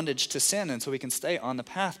our bondage to sin, and so we can stay on the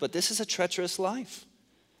path. But this is a treacherous life.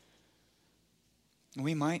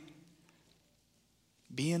 We might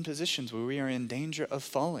be in positions where we are in danger of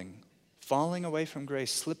falling away from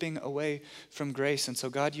grace, slipping away from grace. And so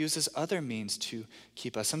God uses other means to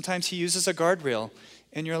keep us. Sometimes he uses a guardrail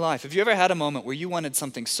in your life. Have you ever had a moment where you wanted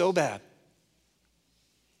something so bad,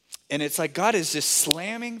 and it's like God is just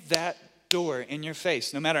slamming that door in your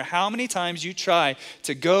face? No matter how many times you try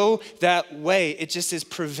to go that way, it just is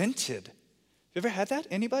prevented. You ever had that?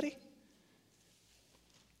 Anybody?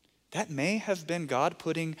 That may have been God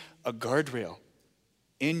putting a guardrail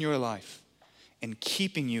in your life and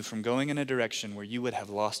keeping you from going in a direction where you would have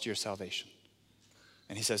lost your salvation.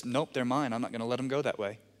 And he says, nope, they're mine. I'm not going to let them go that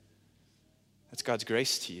way. That's God's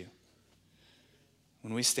grace to you.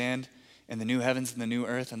 When we stand in the new heavens and the new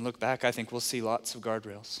earth and look back, I think we'll see lots of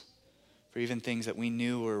guardrails for even things that we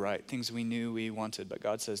knew were right, things we knew we wanted. But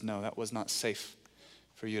God says, no, that was not safe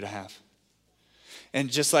for you to have. And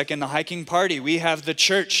just like in the hiking party, we have the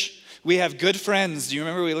church. We have good friends. Do you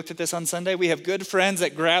remember we looked at this on Sunday? We have good friends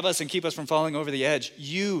that grab us and keep us from falling over the edge.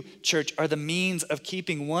 You, church, are the means of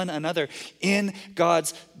keeping one another in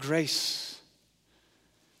God's grace.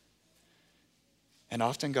 And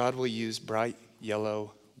often God will use bright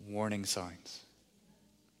yellow warning signs.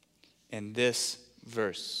 And this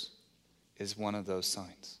verse is one of those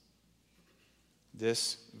signs.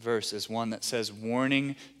 This verse is one that says,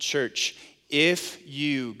 warning, church, if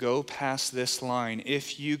you go past this line,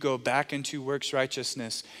 if you go back into works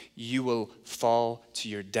righteousness, you will fall to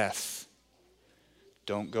your death.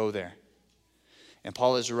 Don't go there. And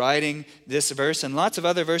Paul is writing this verse, and lots of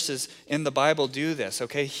other verses in the Bible do this,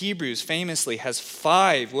 okay? Hebrews famously has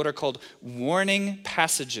 5 what are called warning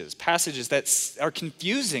passages that are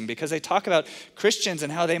confusing because they talk about Christians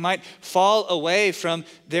and how they might fall away from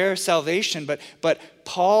their salvation. But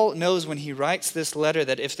Paul knows when he writes this letter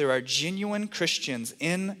that if there are genuine Christians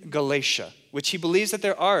in Galatia, which he believes that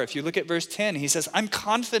there are. If you look at verse 10, he says, I'm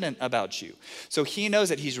confident about you. So he knows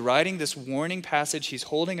that he's writing this warning passage. He's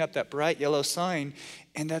holding up that bright yellow sign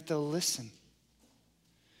and that they'll listen.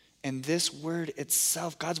 And this word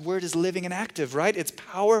itself, God's word is living and active, right? It's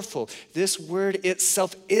powerful. This word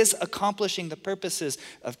itself is accomplishing the purposes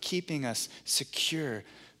of keeping us secure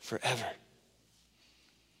forever.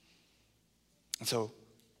 And so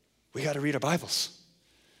we got to read our Bibles.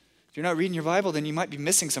 If you're not reading your Bible, then you might be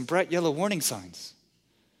missing some bright yellow warning signs.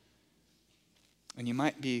 And you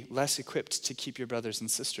might be less equipped to keep your brothers and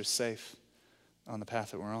sisters safe on the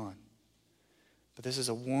path that we're on. But this is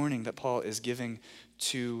a warning that Paul is giving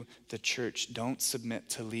to the church. Don't submit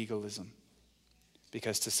to legalism.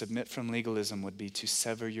 Because to submit from legalism would be to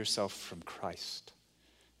sever yourself from Christ.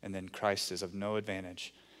 And then Christ is of no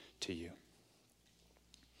advantage to you.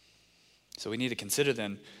 So we need to consider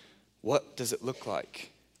then, what does it look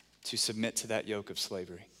like to submit to that yoke of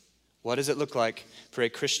slavery? What does it look like for a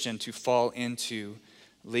Christian to fall into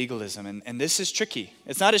legalism? And this is tricky.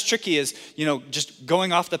 It's not as tricky as, just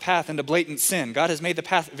going off the path into blatant sin. God has made the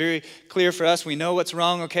path very clear for us. We know what's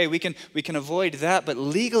wrong. Okay, we can avoid that. But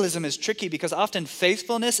legalism is tricky because often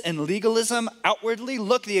faithfulness and legalism outwardly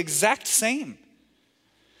look the exact same.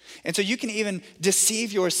 And so you can even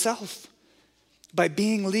deceive yourself by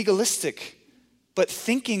being legalistic, but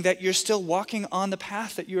thinking that you're still walking on the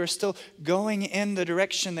path, that you are still going in the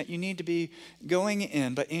direction that you need to be going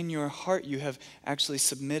in. But in your heart, you have actually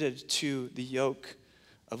submitted to the yoke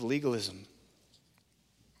of legalism.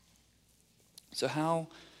 So how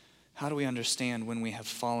do we understand when we have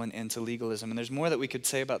fallen into legalism? And there's more that we could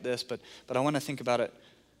say about this, but I want to think about it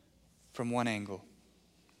from one angle.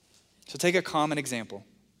 So take a common example.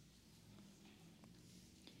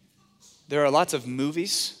 There are lots of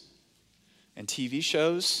movies and TV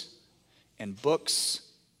shows and books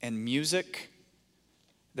and music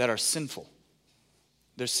that are sinful.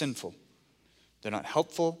 They're sinful. They're not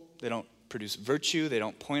helpful. They don't produce virtue. They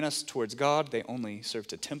don't point us towards God. They only serve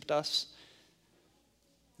to tempt us.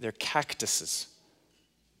 They're cactuses.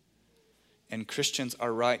 And Christians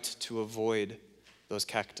are right to avoid those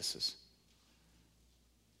cactuses.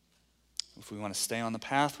 If we want to stay on the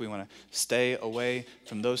path, we want to stay away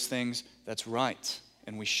from those things, that's right,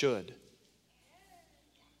 and we should.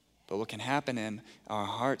 But what can happen in our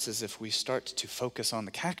hearts is if we start to focus on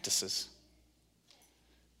the cactuses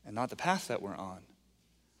and not the path that we're on,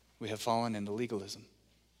 we have fallen into legalism.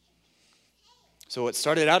 So what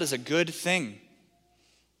started out as a good thing,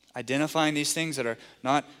 identifying these things that are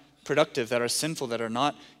not productive, that are sinful, that are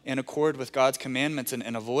not in accord with God's commandments,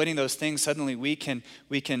 and avoiding those things, suddenly we can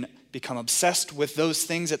become obsessed with those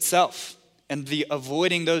things itself. And the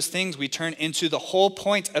avoiding those things, we turn into the whole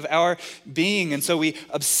point of our being. And so we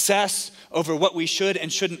obsess over what we should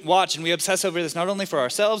and shouldn't watch. And we obsess over this not only for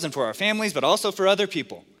ourselves and for our families, but also for other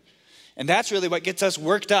people. And that's really what gets us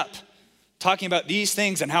worked up, talking about these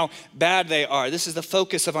things and how bad they are. This is the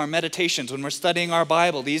focus of our meditations. When we're studying our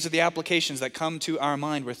Bible, these are the applications that come to our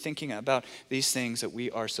mind. We're thinking about these things that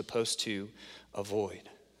we are supposed to avoid.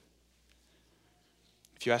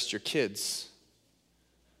 If you asked your kids,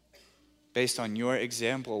 based on your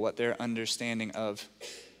example, what their understanding of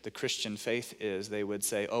the Christian faith is, they would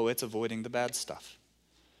say, oh, it's avoiding the bad stuff.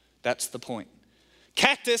 That's the point.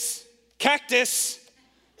 Cactus, cactus.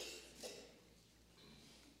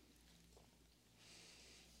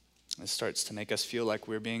 It starts to make us feel like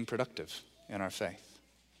we're being productive in our faith.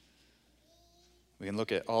 We can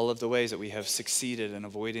look at all of the ways that we have succeeded in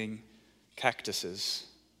avoiding cactuses.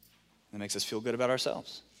 It makes us feel good about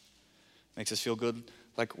ourselves. It makes us feel good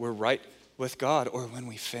like we're right with God. Or when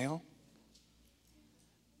we fail,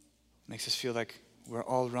 it makes us feel like we're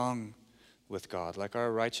all wrong with God, like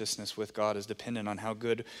our righteousness with God is dependent on how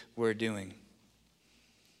good we're doing.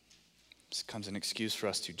 This becomes an excuse for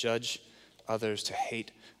us to judge others, to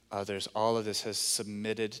hate others. All of this has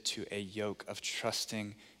submitted to a yoke of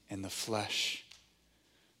trusting in the flesh.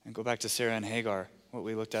 And go back to Sarah and Hagar, what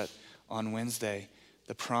we looked at on Wednesday.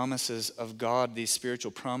 The promises of God, these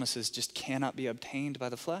spiritual promises, just cannot be obtained by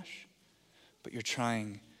the flesh. But you're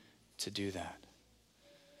trying to do that.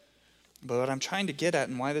 But what I'm trying to get at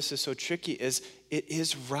and why this is so tricky is it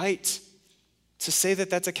is right to say that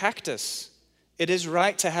that's a cactus. It is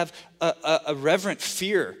right to have a reverent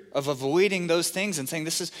fear of avoiding those things and saying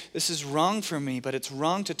this is wrong for me, but it's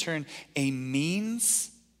wrong to turn a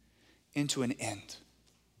means into an end.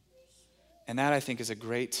 And that, I think, is a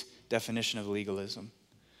great definition of legalism.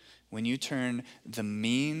 When you turn the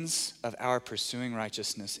means of our pursuing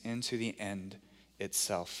righteousness into the end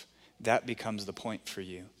itself, that becomes the point for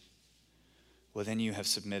you. Well, then you have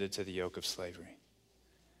submitted to the yoke of slavery.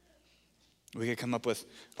 We could come up with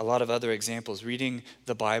a lot of other examples. Reading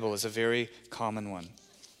the Bible is a very common one.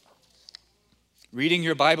 Reading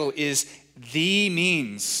your Bible is the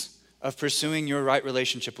means of pursuing your right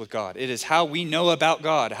relationship with God. It is how we know about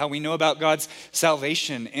God, how we know about God's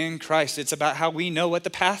salvation in Christ. It's about how we know what the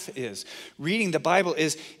path is. Reading the Bible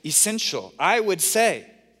is essential. I would say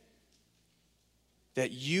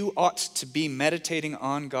that you ought to be meditating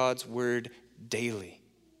on God's word daily,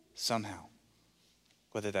 somehow.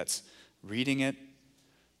 Whether that's reading it,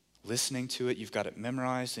 listening to it, you've got it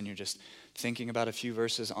memorized, and you're just thinking about a few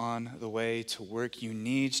verses on the way to work. You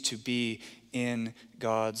need to be in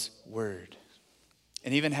God's word.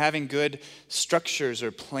 And even having good structures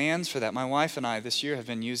or plans for that. My wife and I this year have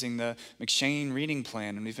been using the McShane reading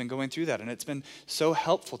plan, and we've been going through that. And it's been so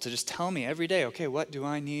helpful to just tell me every day, okay, what do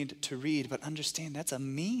I need to read? But understand that's a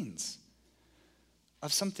means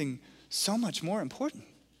of something so much more important,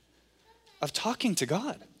 of talking to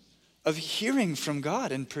God, of hearing from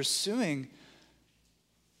God and pursuing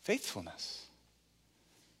faithfulness.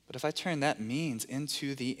 But if I turn that means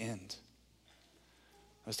into the end,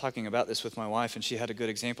 I was talking about this with my wife, and she had a good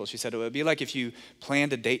example. She said, it would be like if you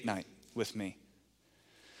planned a date night with me.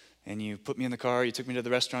 And you put me in the car, you took me to the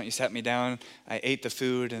restaurant, you sat me down, I ate the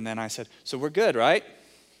food, and then I said, so we're good, right?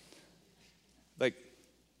 Like,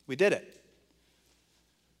 we did it.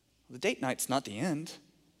 The date night's not the end.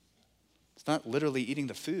 It's not literally eating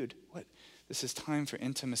the food. What? This is time for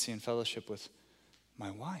intimacy and fellowship with my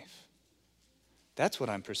wife. That's what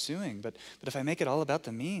I'm pursuing. But if I make it all about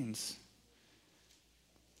the means,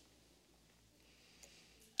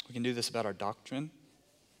 we can do this about our doctrine,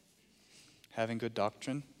 having good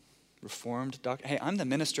doctrine, reformed doctrine. Hey, I'm the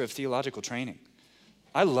minister of theological training.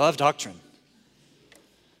 I love doctrine.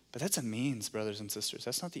 But that's a means, brothers and sisters.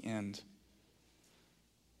 That's not the end.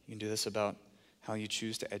 You can do this about how you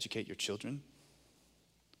choose to educate your children.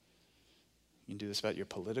 You can do this about your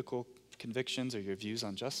political convictions or your views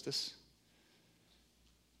on justice.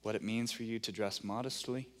 What it means for you to dress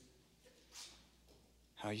modestly.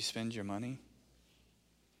 How you spend your money.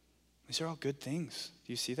 These are all good things.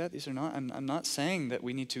 Do you see that? These are not, I'm not saying that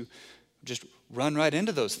we need to just run right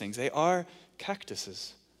into those things. They are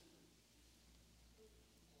cactuses.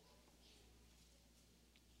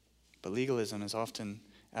 But legalism is often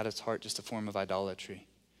at its heart just a form of idolatry.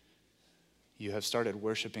 You have started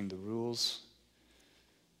worshiping the rules.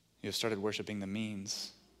 You have started worshiping the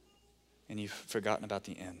means. And you've forgotten about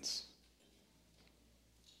the ends.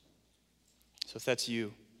 So if that's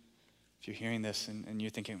you, if you're hearing this and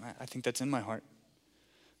you're thinking, I think that's in my heart.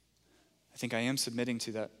 I think I am submitting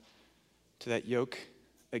to that yoke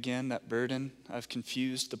again, that burden. I've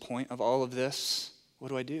confused the point of all of this. What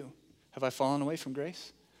do I do? Have I fallen away from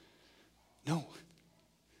grace? No.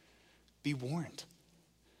 Be warned.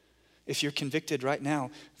 If you're convicted right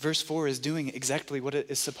now, verse 4 is doing exactly what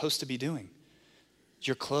it is supposed to be doing.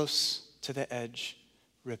 You're close to the edge.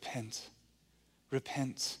 Repent.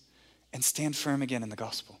 Repent. And stand firm again in the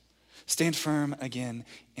gospel. Stand firm again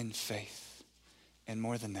in faith. And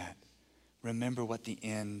more than that, remember what the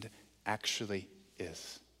end actually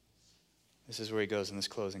is. This is where he goes in this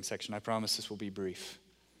closing section. I promise this will be brief.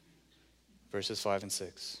 Verses 5 and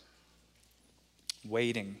 6.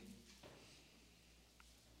 Waiting.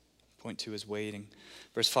 Point 2 is waiting.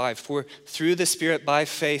 Verse 5, for through the Spirit by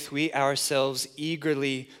faith we ourselves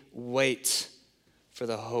eagerly wait for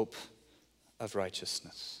the hope of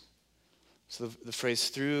righteousness. So the phrase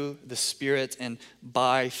through the Spirit and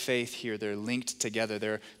by faith here, they're linked together.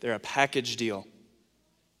 They're a package deal.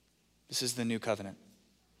 This is the new covenant.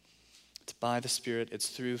 It's by the Spirit, it's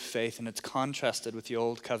through faith, and it's contrasted with the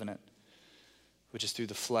old covenant, which is through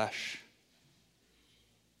the flesh.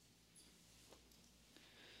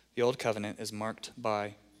 The old covenant is marked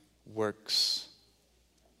by works,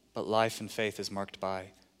 but life and faith is marked by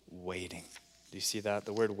waiting. Do you see that?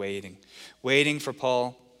 The word waiting. Waiting for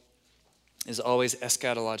Paul is always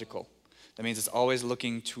eschatological. That means it's always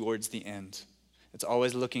looking towards the end. It's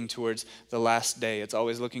always looking towards the last day. It's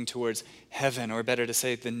always looking towards heaven, or better to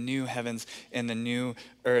say, the new heavens and the new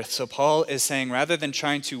earth. So Paul is saying, rather than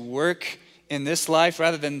trying to work in this life,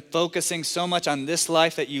 rather than focusing so much on this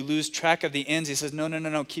life that you lose track of the ends, he says,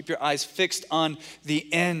 no. Keep your eyes fixed on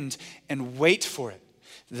the end and wait for it.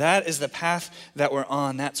 That is the path that we're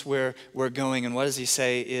on. That's where we're going. And what does he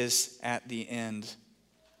say is at the end?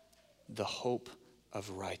 The hope of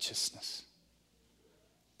righteousness.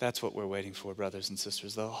 That's what we're waiting for, brothers and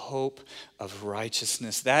sisters. The hope of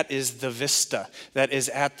righteousness. That is the vista that is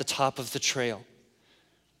at the top of the trail.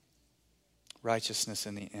 Righteousness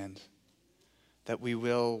in the end. That we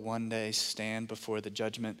will one day stand before the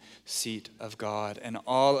judgment seat of God. And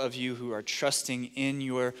all of you who are trusting in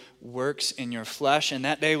your works, in your flesh, and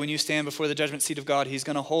that day when you stand before the judgment seat of God, he's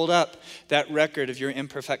going to hold up that record of your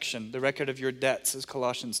imperfection, the record of your debts, as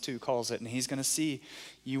Colossians 2 calls it. And he's going to see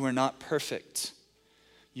you are not perfect.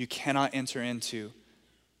 You cannot enter into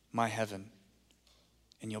my heaven.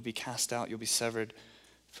 And you'll be cast out. You'll be severed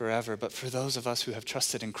forever. But for those of us who have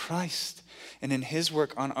trusted in Christ and in his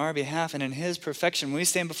work on our behalf and in his perfection, when we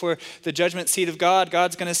stand before the judgment seat of God,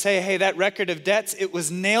 God's going to say, hey, that record of debts, it was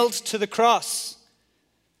nailed to the cross.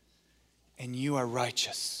 And you are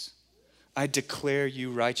righteous. I declare you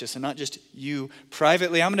righteous. And not just you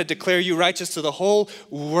privately. I'm going to declare you righteous to the whole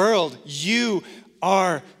world. You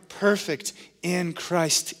are perfect in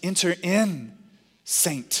Christ. Enter in,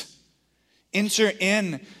 saint. Enter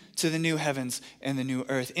in to the new heavens and the new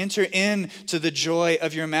earth. Enter in to the joy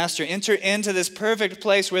of your master. Enter into this perfect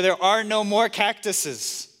place where there are no more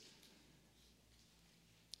cactuses.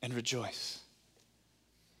 And rejoice.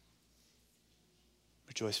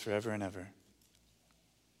 Rejoice forever and ever.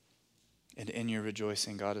 And in your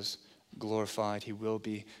rejoicing, God is glorified. He will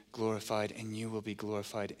be glorified, and you will be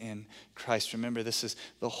glorified in Christ. Remember, this is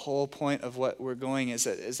the whole point of what we're going is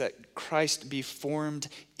that Christ be formed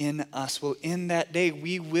in us. Well, in that day,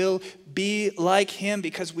 we will be like him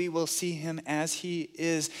because we will see him as he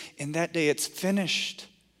is. In that day, it's finished.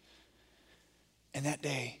 In that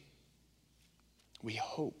day, we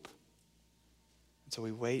hope. And so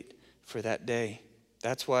we wait for that day.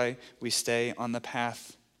 That's why we stay on the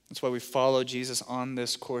path. That's why we follow Jesus on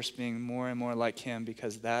this course, being more and more like him,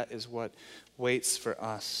 because that is what waits for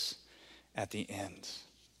us at the end.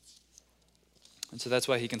 And so that's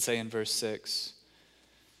why he can say in verse 6,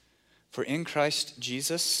 for in Christ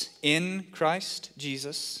Jesus,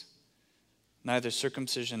 neither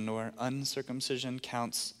circumcision nor uncircumcision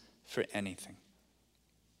counts for anything,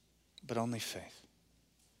 but only faith,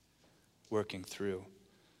 working through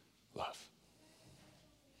love.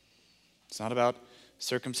 It's not about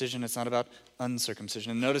circumcision, it's not about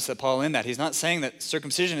uncircumcision. And notice that Paul in that, he's not saying that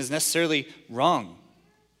circumcision is necessarily wrong.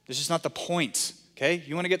 This is not the point, okay?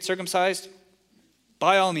 You want to get circumcised?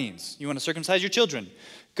 By all means. You want to circumcise your children?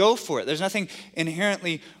 Go for it. There's nothing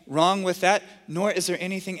inherently wrong with that, nor is there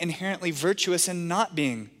anything inherently virtuous in not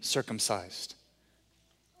being circumcised.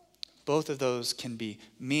 Both of those can be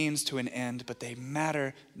means to an end, but they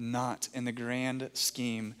matter not in the grand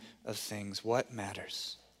scheme of things. What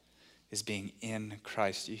matters is being in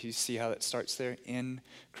Christ. You see how that starts there? In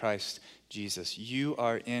Christ Jesus. You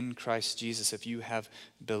are in Christ Jesus if you have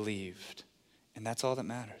believed. And that's all that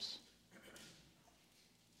matters.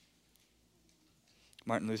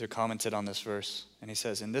 Martin Luther commented on this verse, and he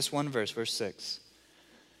says, in this one verse, verse 6,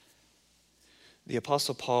 the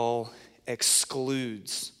Apostle Paul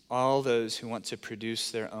excludes all those who want to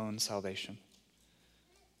produce their own salvation,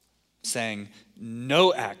 saying,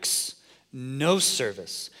 no acts, no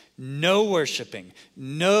service, no worshiping,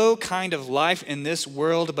 no kind of life in this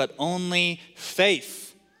world, but only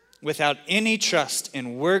faith, without any trust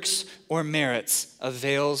in works or merits,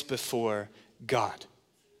 avails before God.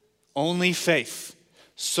 Only faith.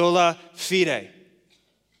 Sola fide.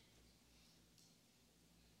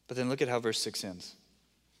 But then look at how verse 6 ends.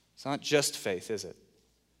 It's not just faith, is it?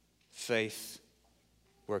 Faith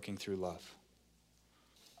working through love.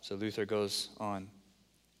 So Luther goes on.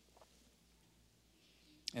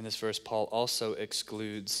 In this verse, Paul also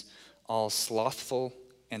excludes all slothful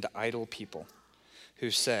and idle people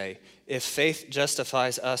who say, if faith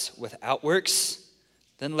justifies us without works,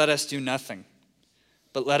 then let us do nothing.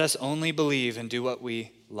 But let us only believe and do what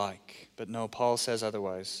we like. But no, Paul says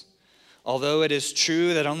otherwise. Although it is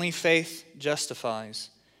true that only faith justifies,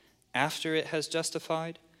 after it has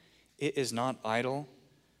justified, it is not idle,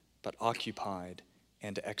 but occupied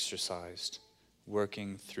and exercised,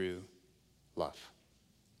 working through love.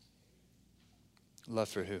 Love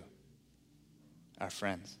for who? Our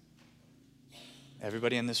friends.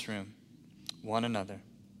 Everybody in this room. One another.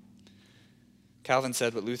 Calvin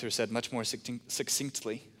said what Luther said much more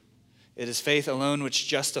succinctly. It is faith alone which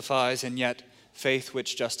justifies, and yet faith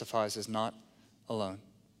which justifies is not alone.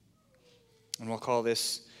 And we'll call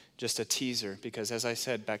this just a teaser, because as I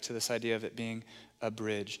said, back to this idea of it being a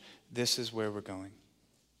bridge, this is where we're going.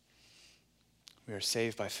 We are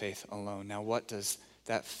saved by faith alone. Now, what does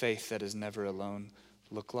that faith that is never alone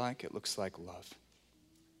look like? It looks like love.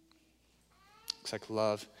 It looks like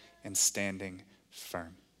love and standing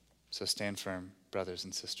firm. So stand firm, brothers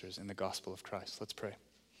and sisters, in the gospel of Christ. Let's pray.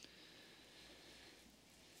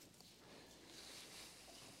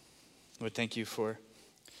 Lord, thank you for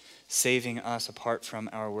saving us apart from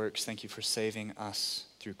our works. Thank you for saving us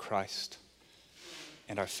through Christ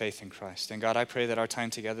and our faith in Christ. And God, I pray that our time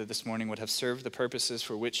together this morning would have served the purposes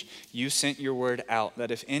for which you sent your word out, that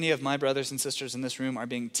if any of my brothers and sisters in this room are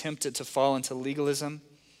being tempted to fall into legalism,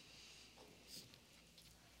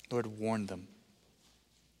 Lord, warn them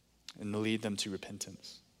and lead them to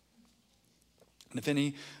repentance. And if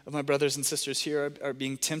any of my brothers and sisters here are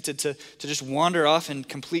being tempted to just wander off in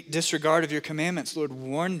complete disregard of your commandments, Lord,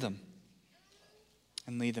 warn them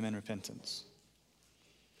and lead them in repentance.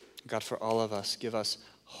 God, for all of us, give us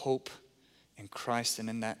hope in Christ and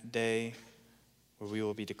in that day where we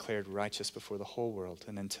will be declared righteous before the whole world.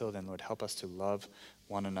 And until then, Lord, help us to love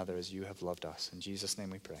one another as you have loved us. In Jesus' name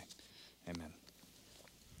we pray. Amen.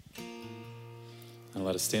 And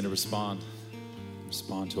let us stand to respond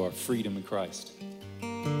to our freedom in Christ.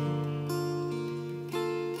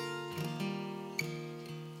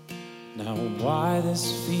 Now why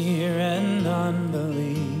this fear and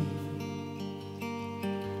unbelief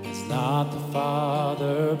has not the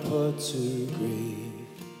Father put to grief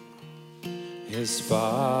his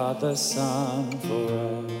spotless Son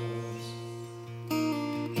for us?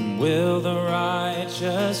 And will the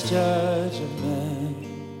righteous judge of men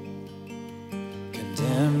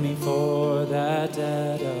condemn me for that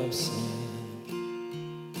debt of sin,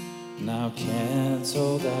 now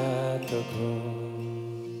canceled at the cross?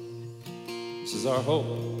 This is our hope.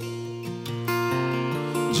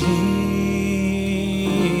 Jesus,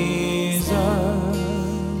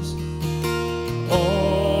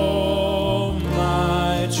 all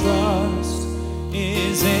my trust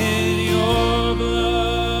is in your blood.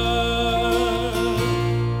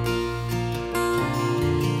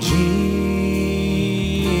 Jesus,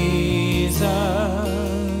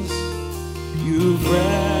 you've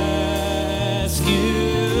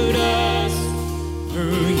rescued us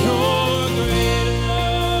through your great love.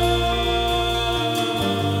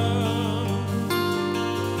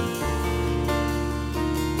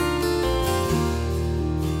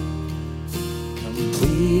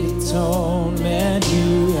 Complete atonement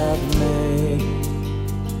you have made,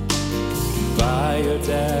 by your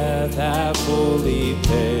death have fully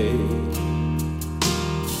paid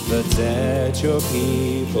the debt your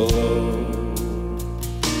people owe.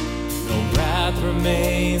 No wrath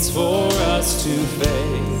remains for us to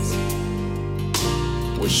face.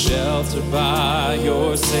 We're sheltered by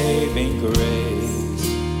your saving grace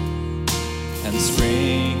and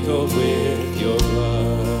sprinkled with your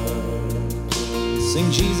blood.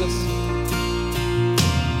 Sing Jesus.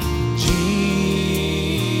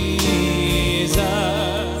 Jesus,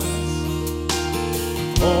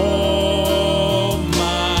 all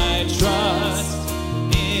my trust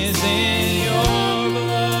is in your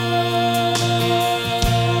blood.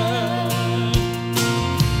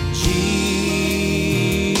 Jesus,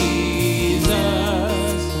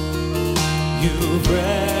 you've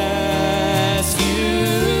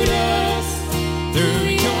rescued us through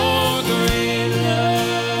your great love.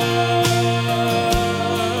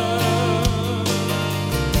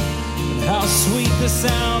 And how sweet the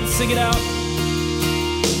sound, sing it out.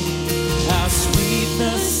 How sweet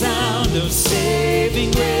the sound of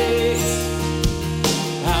saving grace.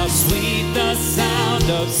 How sweet the sound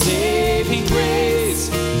of saving grace.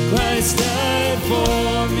 Christ died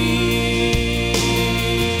for me.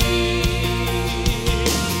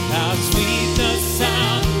 How sweet the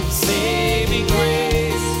sound of saving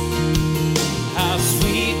grace. How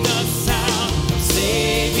sweet the sound of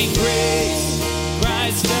saving grace.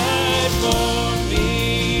 Christ died for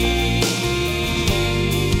me.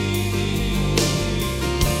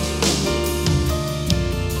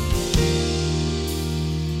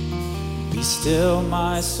 Be still,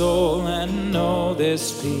 my soul, and know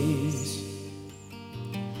this peace.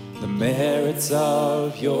 The merits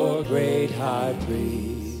of your great high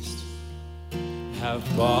priest have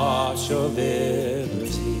bought your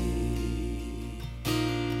liberty.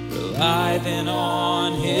 Rely then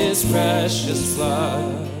on his precious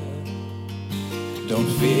blood. Don't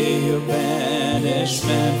fear your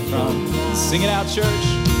banishment from. Sing it out, church.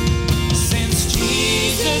 Since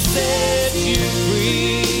Jesus set you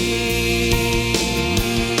free.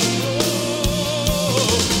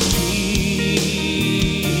 Oh, Jesus,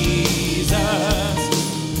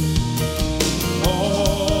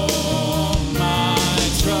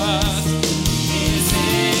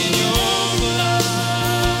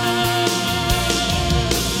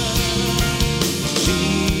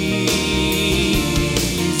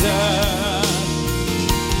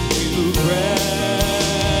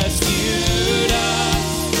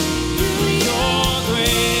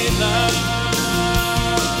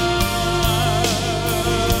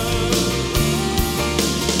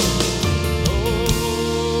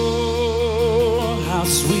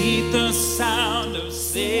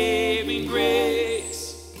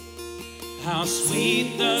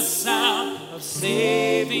 sweet the sound of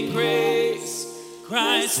saving grace.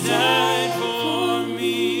 Christ died for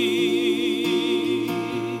me.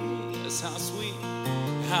 Yes, how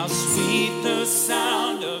sweet the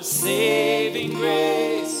sound of saving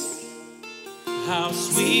grace. How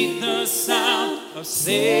sweet the sound of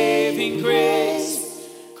saving grace.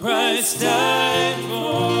 Christ died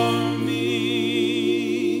for me.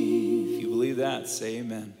 If you believe that, say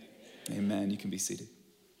amen. Amen. You can be seated.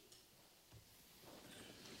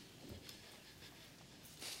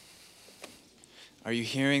 Are you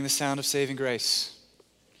hearing the sound of saving grace?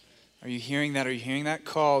 Are you hearing that? Are you hearing that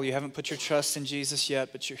call? You haven't put your trust in Jesus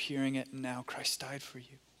yet, but you're hearing it now. Christ died for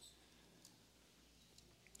you.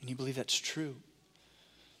 And you believe that's true.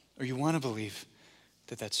 Or you want to believe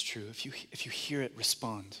that that's true. If you hear it,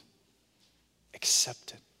 respond.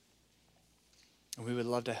 Accept it. And we would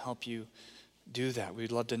love to help you do that.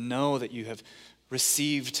 We'd love to know that you have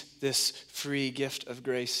received this free gift of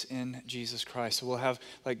grace in Jesus Christ. So we'll have,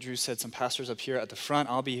 like Drew said, some pastors up here at the front.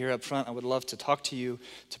 I'll be here up front. I would love to talk to you,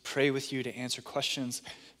 to pray with you, to answer questions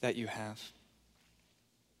that you have.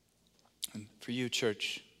 And for you,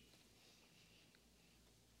 church,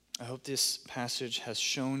 I hope this passage has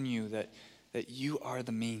shown you that you are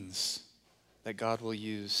the means that God will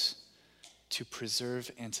use to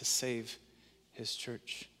preserve and to save his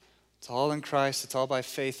church. It's all in Christ. It's all by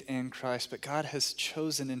faith in Christ. But God has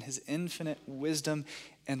chosen in his infinite wisdom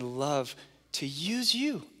and love to use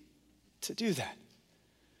you to do that.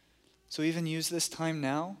 So even use this time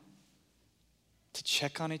now to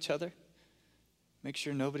check on each other. Make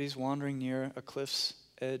sure nobody's wandering near a cliff's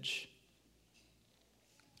edge.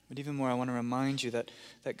 But even more, I want to remind you that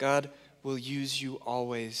God will use you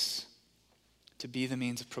always to be the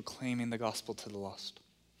means of proclaiming the gospel to the lost.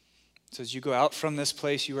 So as you go out from this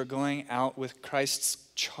place, you are going out with Christ's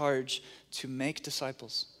charge to make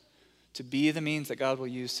disciples, to be the means that God will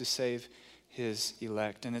use to save his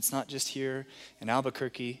elect. And it's not just here in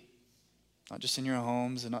Albuquerque, not just in your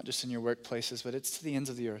homes and not just in your workplaces, but it's to the ends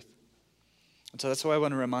of the earth. And so that's why I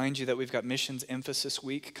want to remind you that we've got Missions Emphasis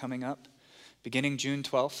Week coming up, beginning June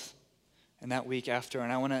 12th. And that week after.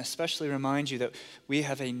 And I want to especially remind you that we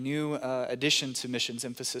have a new addition to Missions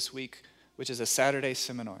Emphasis Week, which is a Saturday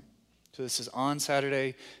seminar. So this is on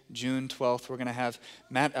Saturday, June 12th. We're going to have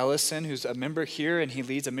Matt Ellison, who's a member here, and he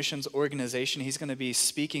leads a missions organization. He's going to be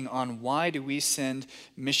speaking on why do we send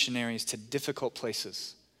missionaries to difficult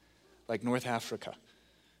places like North Africa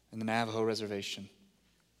and the Navajo Reservation.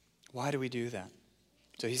 Why do we do that?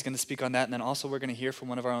 So he's going to speak on that. And then also we're going to hear from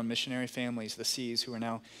one of our own missionary families, the Seas, who are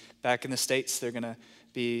now back in the States. They're going to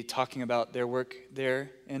be talking about their work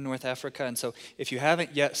there in North Africa. And so if you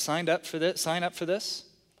haven't yet signed up for this, sign up for this.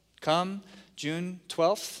 Come June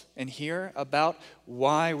 12th and hear about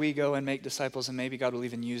why we go and make disciples. And maybe God will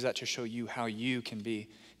even use that to show you how you can be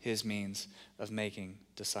his means of making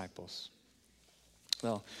disciples.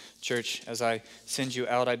 Well, church, as I send you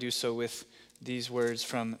out, I do so with these words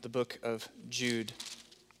from the book of Jude.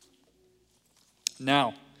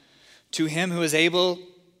 Now, to him who is able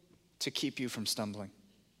to keep you from stumbling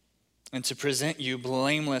and to present you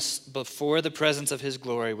blameless before the presence of his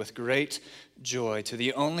glory with great joy, to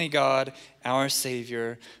the only God, our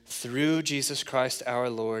Savior, through Jesus Christ our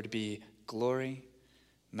Lord, be glory,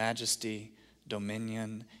 majesty,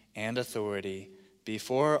 dominion, and authority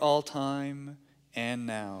before all time and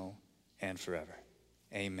now and forever.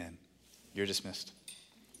 Amen. You're dismissed.